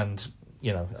 and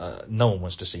no one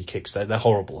wants to see kicks. They're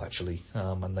horrible, actually,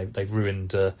 and they've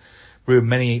ruined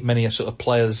many a sort of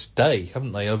player's day,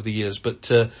 haven't they, over the years? But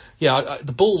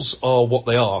the balls are what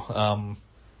they are.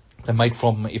 They're made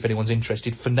from, if anyone's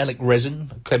interested, phenolic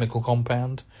resin, a chemical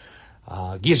compound.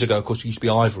 Years ago, of course, it used to be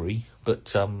ivory,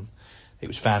 but it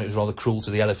was found it was rather cruel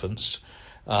to the elephants.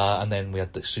 And then we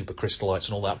had the supercrystallites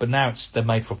and all that. But now they're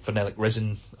made from phenolic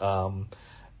resin.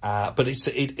 But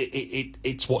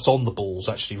it's what's on the balls,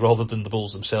 actually, rather than the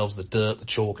balls themselves, the dirt, the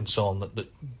chalk and so on, that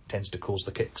tends to cause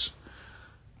the kicks.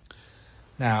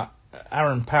 Now,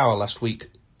 Aaron Power last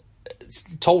week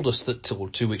told us that, or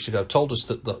 2 weeks ago, told us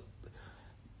that the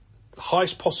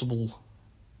highest possible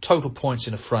total points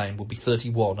in a frame would be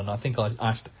 31, and I think I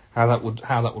asked how that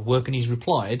would work, and he's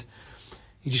replied,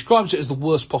 he describes it as the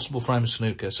worst possible frame of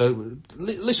snooker. So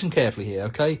listen carefully here,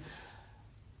 okay?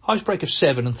 Highest break of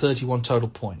 7 and 31 total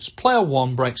points. Player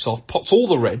 1 breaks off, pots all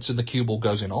the reds, and the cue ball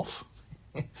goes in off.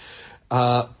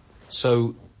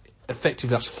 So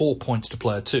effectively that's 4 points to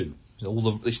player 2.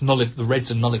 The reds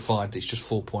are nullified, it's just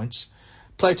 4 points.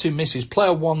 Player 2 misses.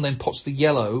 Player 1 then pots the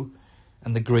yellow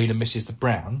and the green and misses the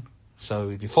brown. So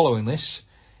if you're following this,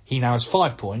 he now has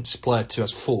 5 points. Player 2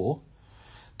 has 4.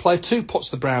 Player 2 pots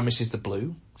the brown, misses the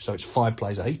blue. So it's 5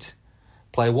 plays 8.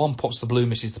 Player 1 pots the blue,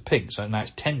 misses the pink. So now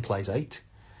it's 10 plays 8.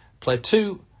 Player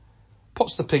 2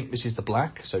 pots the pink, misses the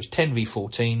black. So it's 10 v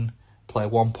 14. Player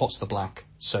 1 pots the black.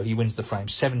 So he wins the frame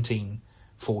 17-14.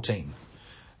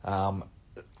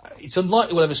 It's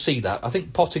unlikely we'll ever see that. I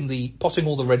think potting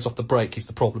all the reds off the break is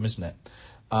the problem, isn't it?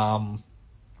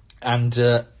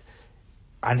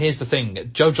 And here's the thing: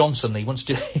 Joe Johnson, he once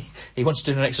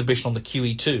did an exhibition on the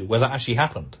QE2 where that actually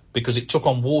happened because it took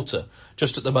on water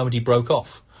just at the moment he broke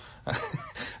off,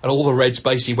 and all the reds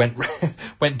basically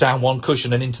went down one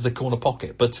cushion and into the corner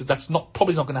pocket. But that's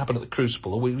probably not going to happen at the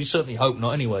Crucible. We certainly hope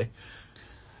not. Anyway,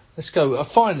 let's go.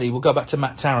 Finally, we'll go back to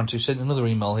Matt Tarrant, who sent another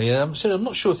email here. Said, I'm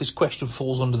not sure if this question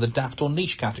falls under the daft or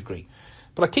niche category,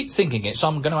 but I keep thinking it, so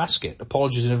I'm going to ask it.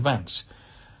 Apologies in advance.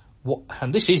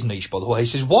 And this is niche, by the way. He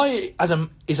says, why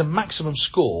is a maximum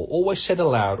score always said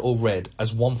aloud or read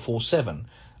as 147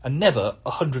 and never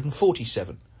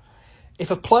 147?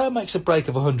 if a player makes a break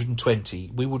of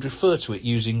 120, we would refer to it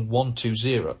using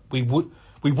 120. We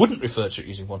wouldn't refer to it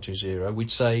using 120.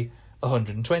 We'd say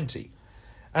 120.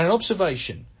 And an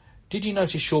observation. Did you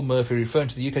notice Sean Murphy referring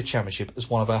to the UK Championship as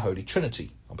one of our Holy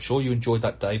Trinity? I'm sure you enjoyed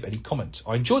that, Dave. Any comment?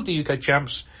 I enjoyed the UK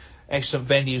Champs. Excellent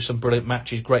venue, some brilliant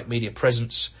matches, great media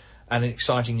presence, and an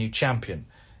exciting new champion.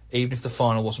 Even if the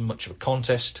final wasn't much of a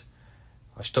contest,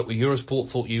 I stuck with Eurosport,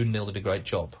 thought you and Neil did a great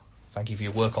job. Thank you for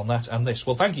your work on that and this.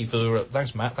 Well, thank you for...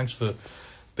 thanks, Matt. Thanks for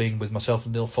being with myself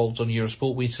and Neil Folds on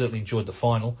Eurosport. We certainly enjoyed the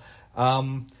final.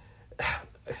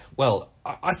 Well,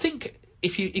 I think...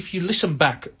 If you listen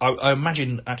back, I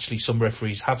imagine actually some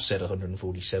referees have said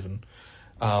 147,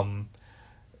 but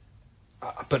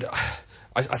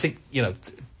I think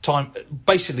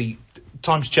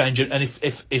times change, and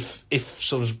if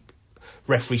sort of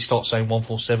referees start saying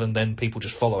 147, then people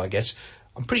just follow, I guess.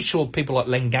 I'm pretty sure people like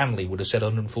Len Ganley would have said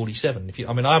 147.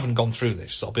 I haven't gone through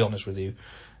this. I'll be honest with you.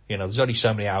 There's only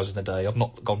so many hours in the day. I've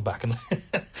not gone back and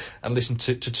and listened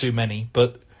to too many,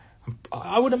 but.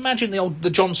 I would imagine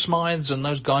the John Smythes and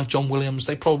those guys, John Williams,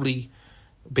 they probably,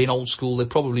 being old school, they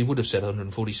probably would have said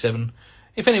 147.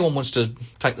 If anyone wants to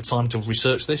take the time to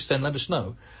research this, then let us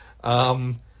know.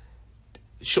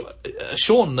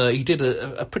 Sean, he did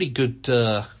a pretty good,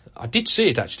 I did see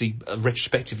it actually,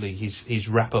 retrospectively, his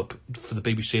wrap-up for the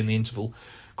BBC in the interval.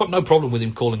 Got no problem with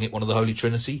him calling it one of the Holy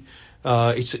Trinity.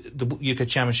 It's the UK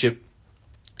Championship.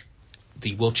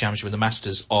 The World Championship and the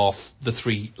Masters are the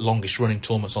three longest running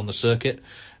tournaments on the circuit,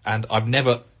 and I've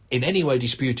never in any way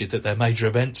disputed that they're major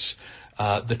events.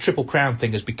 The Triple Crown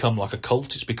thing has become like a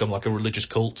cult. It's become like a religious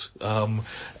cult. And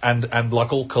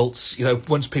like all cults,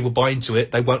 once people buy into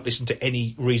it, they won't listen to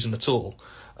any reason at all.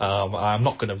 I'm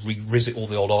not going to revisit all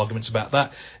the old arguments about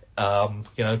that.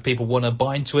 People want to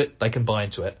buy into it, they can buy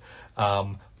into it.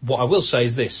 What I will say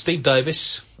is this, Steve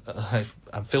Davis,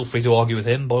 and feel free to argue with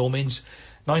him by all means,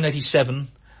 1987,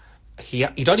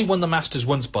 he'd only won the Masters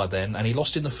once by then, and he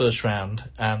lost in the first round,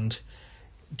 and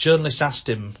journalists asked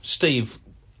him, Steve,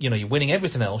 you're winning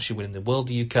everything else, you're winning the World,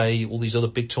 the UK, all these other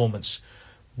big tournaments,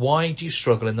 why do you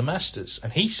struggle in the Masters?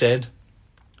 And he said,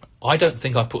 I don't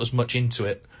think I put as much into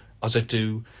it as I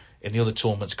do in the other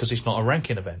tournaments because it's not a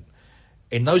ranking event.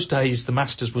 In those days, the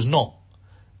Masters was not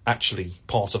actually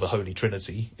part of a Holy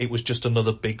Trinity. It was just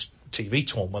another big TV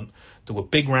tournament. There were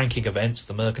big ranking events,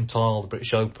 the Mercantile, the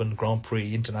British Open, Grand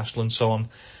Prix, International and so on,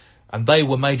 and they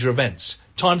were major events.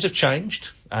 Times have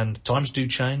changed, and times do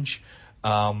change,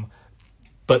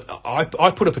 but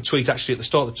I put up a tweet actually at the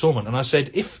start of the tournament, and I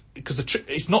said, because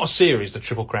it's not a series, the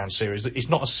Triple Crown series, it's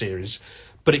not a series,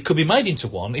 but it could be made into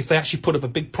one if they actually put up a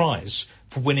big prize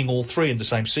for winning all three in the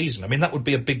same season. I mean, that would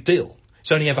be a big deal.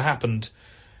 It's only ever happened,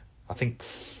 I think,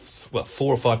 4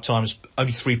 or 5 times.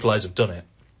 Only 3 players have done it.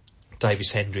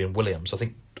 Davis, Hendry and Williams. I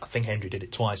think Hendry did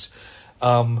it twice.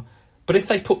 But if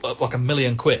they put up like £1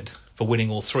 million for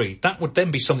winning all 3, that would then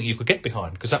be something you could get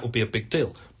behind, because that would be a big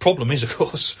deal. Problem is, of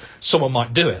course, someone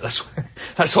might do it.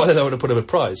 That's why they don't want to put up a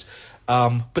prize.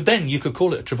 But then you could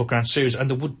call it a Triple Crown series, and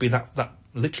there would be that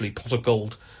literally pot of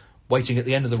gold waiting at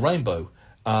the end of the rainbow.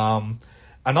 And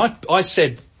I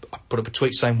said, I put up a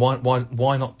tweet saying,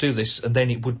 why not do this? And then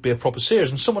it would be a proper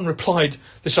series. And someone replied,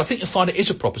 I think you'll find it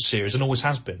is a proper series and always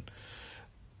has been.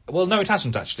 Well, no, it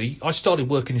hasn't actually. I started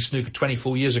working in snooker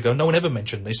 24 years ago. No one ever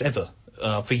mentioned this, ever,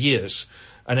 for years.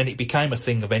 And then it became a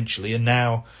thing eventually. And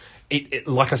now, it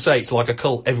like I say, it's like a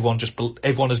cult. Everyone has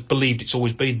believed it's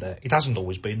always been there. It hasn't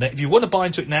always been there. If you want to buy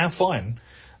into it now, fine.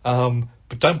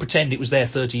 But don't pretend it was there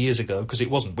 30 years ago, because it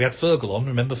wasn't. We had Fergal on,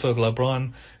 remember Fergal O'Brien,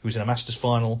 who was in a Masters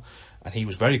final, and he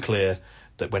was very clear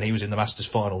that when he was in the Masters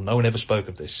final, no one ever spoke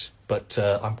of this. But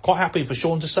I'm quite happy for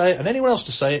Sean to say it, and anyone else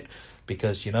to say it,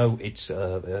 because, it's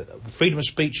freedom of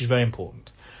speech is very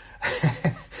important.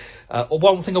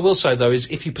 One thing I will say, though, is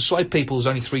if you persuade people there's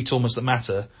only 3 tournaments that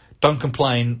matter, don't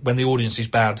complain when the audience is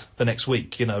bad the next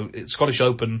week. Scottish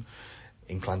Open,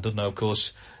 in Llandudno, of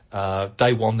course,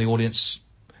 day 1, the audience...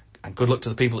 And good luck to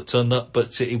the people that turned up,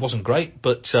 but it wasn't great.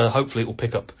 But hopefully it will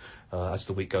pick up as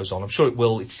the week goes on. I'm sure it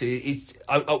will.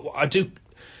 I do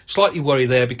slightly worry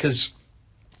there, because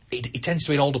it tends to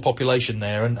be an older population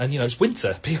there, and it's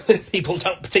winter. People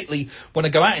don't particularly want to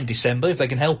go out in December if they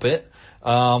can help it.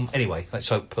 Anyway, let's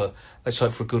hope for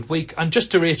a good week. And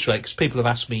just to reiterate, because people have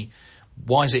asked me,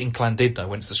 why is it in Llandudno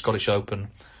when it's the Scottish Open?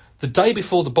 The day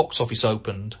before the box office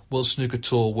opened, World Snooker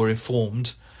Tour were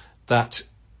informed that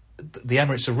the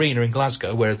Emirates Arena in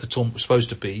Glasgow, where the tournament was supposed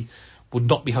to be, would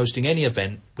not be hosting any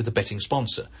event with a betting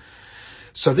sponsor.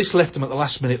 So this left them at the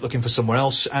last minute looking for somewhere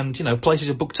else, and, places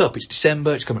are booked up. It's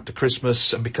December, it's coming up to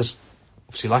Christmas, and because,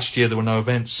 obviously, last year there were no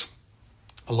events,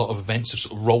 a lot of events have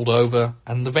sort of rolled over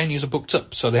and the venues are booked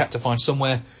up. So they had to find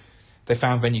somewhere. They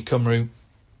found Venue Cymru.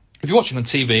 If you're watching on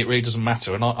TV, it really doesn't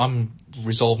matter. And I'm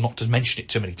resolved not to mention it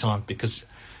too many times because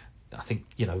I think,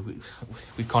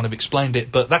 we've kind of explained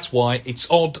it. But that's why it's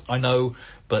odd, I know.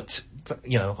 But,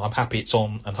 I'm happy it's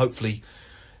on and hopefully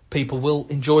people will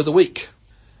enjoy the week.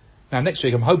 Now, next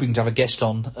week I'm hoping to have a guest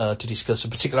on to discuss a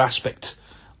particular aspect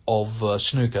of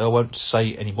snooker. I won't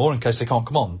say any more in case they can't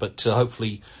come on, but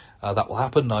hopefully that will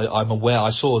happen. I'm aware,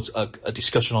 I saw a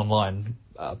discussion online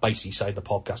basically saying the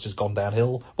podcast has gone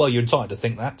downhill. Well, you're entitled to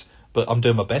think that, but I'm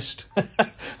doing my best.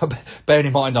 Bearing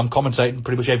in mind I'm commentating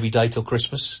pretty much every day till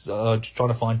Christmas, just trying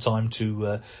to find time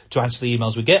to answer the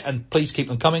emails we get, and please keep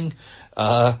them coming.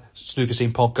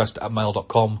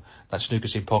 snookerscenepodcast@mail.com. That's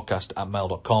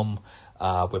snookerscenepodcast@mail.com.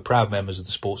 We're proud members of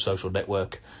the Sports Social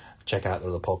Network. Check out the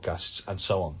other podcasts and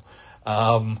so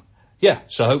on.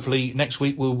 So hopefully next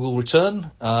week we'll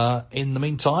return. In the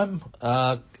meantime,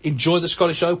 enjoy the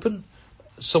Scottish Open.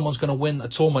 Someone's going to win a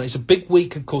tournament. It's a big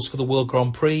week, of course, for the World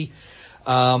Grand Prix.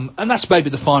 And that's maybe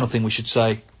the final thing we should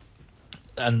say.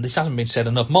 And this hasn't been said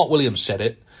enough. Mark Williams said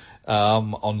it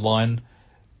online.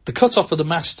 The cut-off of the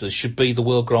Masters should be the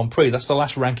World Grand Prix. That's the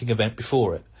last ranking event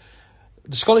before it.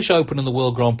 The Scottish Open and the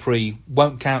World Grand Prix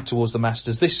won't count towards the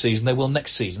Masters this season. They will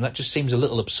next season. That just seems a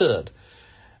little absurd.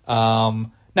 Now,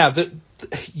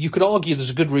 you could argue there's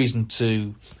a good reason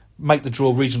to make the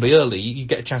draw reasonably early. You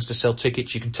get a chance to sell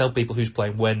tickets. You can tell people who's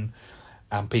playing when,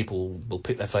 and people will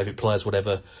pick their favourite players,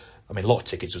 whatever. I mean, a lot of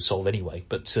tickets are sold anyway,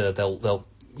 but they'll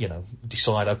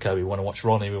decide, okay, we want to watch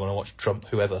Ronnie, we want to watch Trump,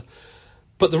 whoever.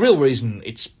 But the real reason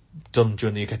it's done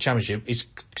during the UK Championship is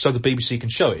so the BBC can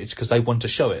show it. It's because they want to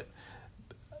show it.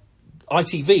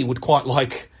 ITV would quite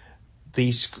like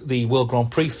the World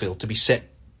Grand Prix field to be set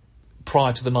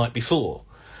prior to the night before,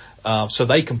 so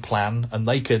they can plan and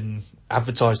they can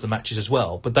advertise the matches as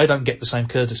well, but they don't get the same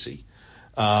courtesy.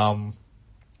 So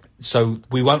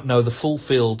we won't know the full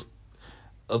field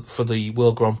for the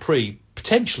World Grand Prix,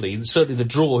 potentially, certainly the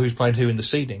draw, who's playing who in the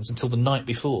seedings, until the night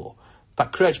before.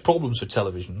 That creates problems for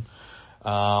television.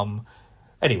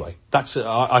 Anyway, that's,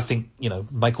 I think,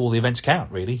 make all the events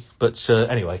count, really. But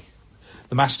anyway,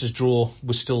 the Masters draw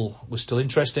was still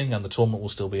interesting, and the tournament will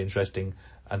still be interesting,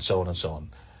 and so on and so on.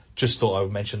 Just thought I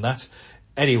would mention that.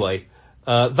 Anyway,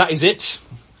 that is it.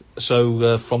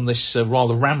 So from this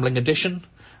rather rambling edition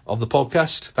of the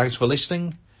podcast, thanks for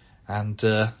listening. And,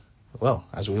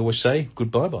 as we always say,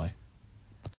 goodbye-bye.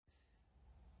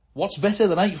 What's better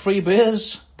than 8 free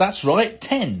beers? That's right,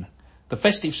 10. The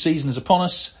festive season is upon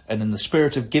us, and in the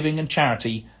spirit of giving and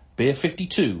charity, Beer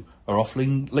 52 are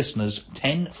offering listeners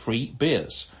 10 free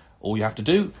beers. All you have to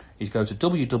do is go to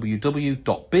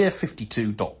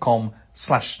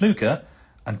www.beer52.com/snooker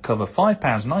and cover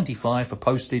 £5.95 for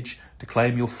postage to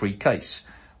claim your free case.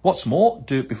 What's more,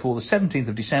 do it before the 17th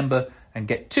of December and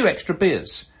get 2 extra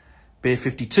beers. Beer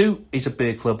 52 is a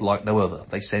beer club like no other.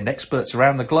 They send experts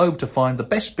around the globe to find the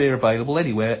best beer available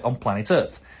anywhere on planet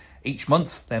Earth. Each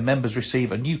month, their members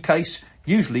receive a new case,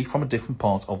 usually from a different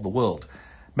part of the world.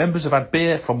 Members have had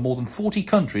beer from more than 40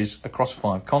 countries across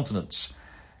 5 continents.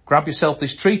 Grab yourself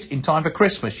this treat in time for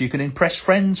Christmas. You can impress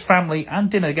friends, family and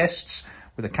dinner guests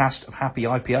with a cast of happy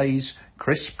IPAs,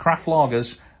 crisp craft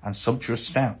lagers and sumptuous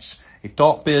stouts. If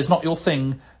dark beer's not your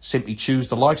thing, simply choose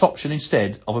the light option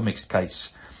instead of a mixed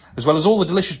case. As well as all the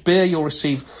delicious beer, you'll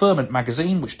receive Ferment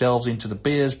magazine, which delves into the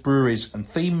beers, breweries and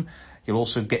theme. You'll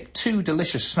also get 2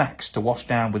 delicious snacks to wash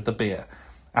down with the beer.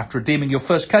 After redeeming your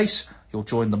first case, you'll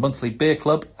join the monthly beer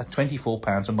club at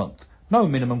 £24 a month. No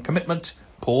minimum commitment,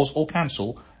 pause or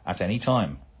cancel at any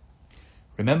time.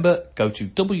 Remember, go to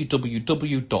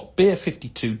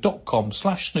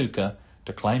www.beer52.com/snooker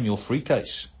to claim your free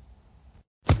case.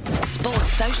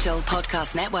 Sports Social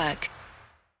Podcast Network.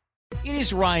 It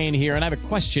is Ryan here, and I have a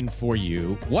question for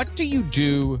you. What do you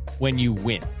do when you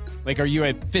win? Like, are you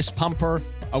a fist pumper,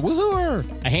 a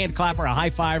woohooer, a hand clapper, a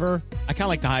high fiver? I kind of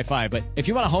like the high five, but if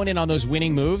you want to hone in on those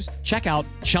winning moves, check out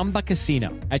Chumba Casino.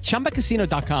 At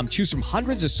ChumbaCasino.com, choose from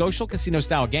hundreds of social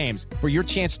casino-style games for your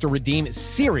chance to redeem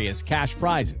serious cash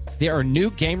prizes. There are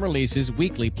new game releases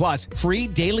weekly, plus free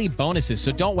daily bonuses,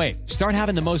 so don't wait. Start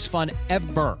having the most fun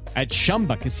ever at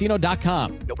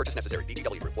ChumbaCasino.com. No purchase necessary.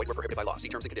 VGW. Void where prohibited by law. See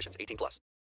terms and conditions. 18+.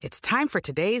 It's time for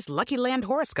today's Lucky Land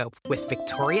horoscope with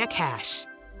Victoria Cash.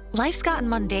 Life's gotten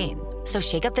mundane, so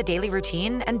shake up the daily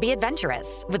routine and be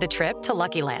adventurous with a trip to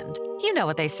Lucky Land. You know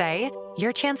what they say,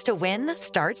 your chance to win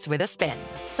starts with a spin.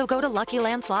 So go to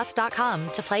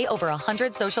LuckyLandSlots.com to play over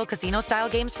 100 social casino-style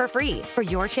games for free for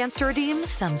your chance to redeem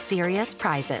some serious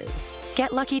prizes.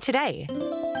 Get lucky today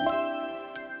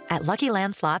at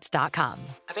LuckyLandSlots.com.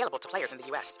 Available to players in the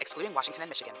U.S., excluding Washington and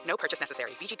Michigan. No purchase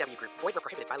necessary. VGW Group. Void where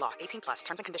prohibited by law. 18+.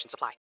 Terms and conditions apply.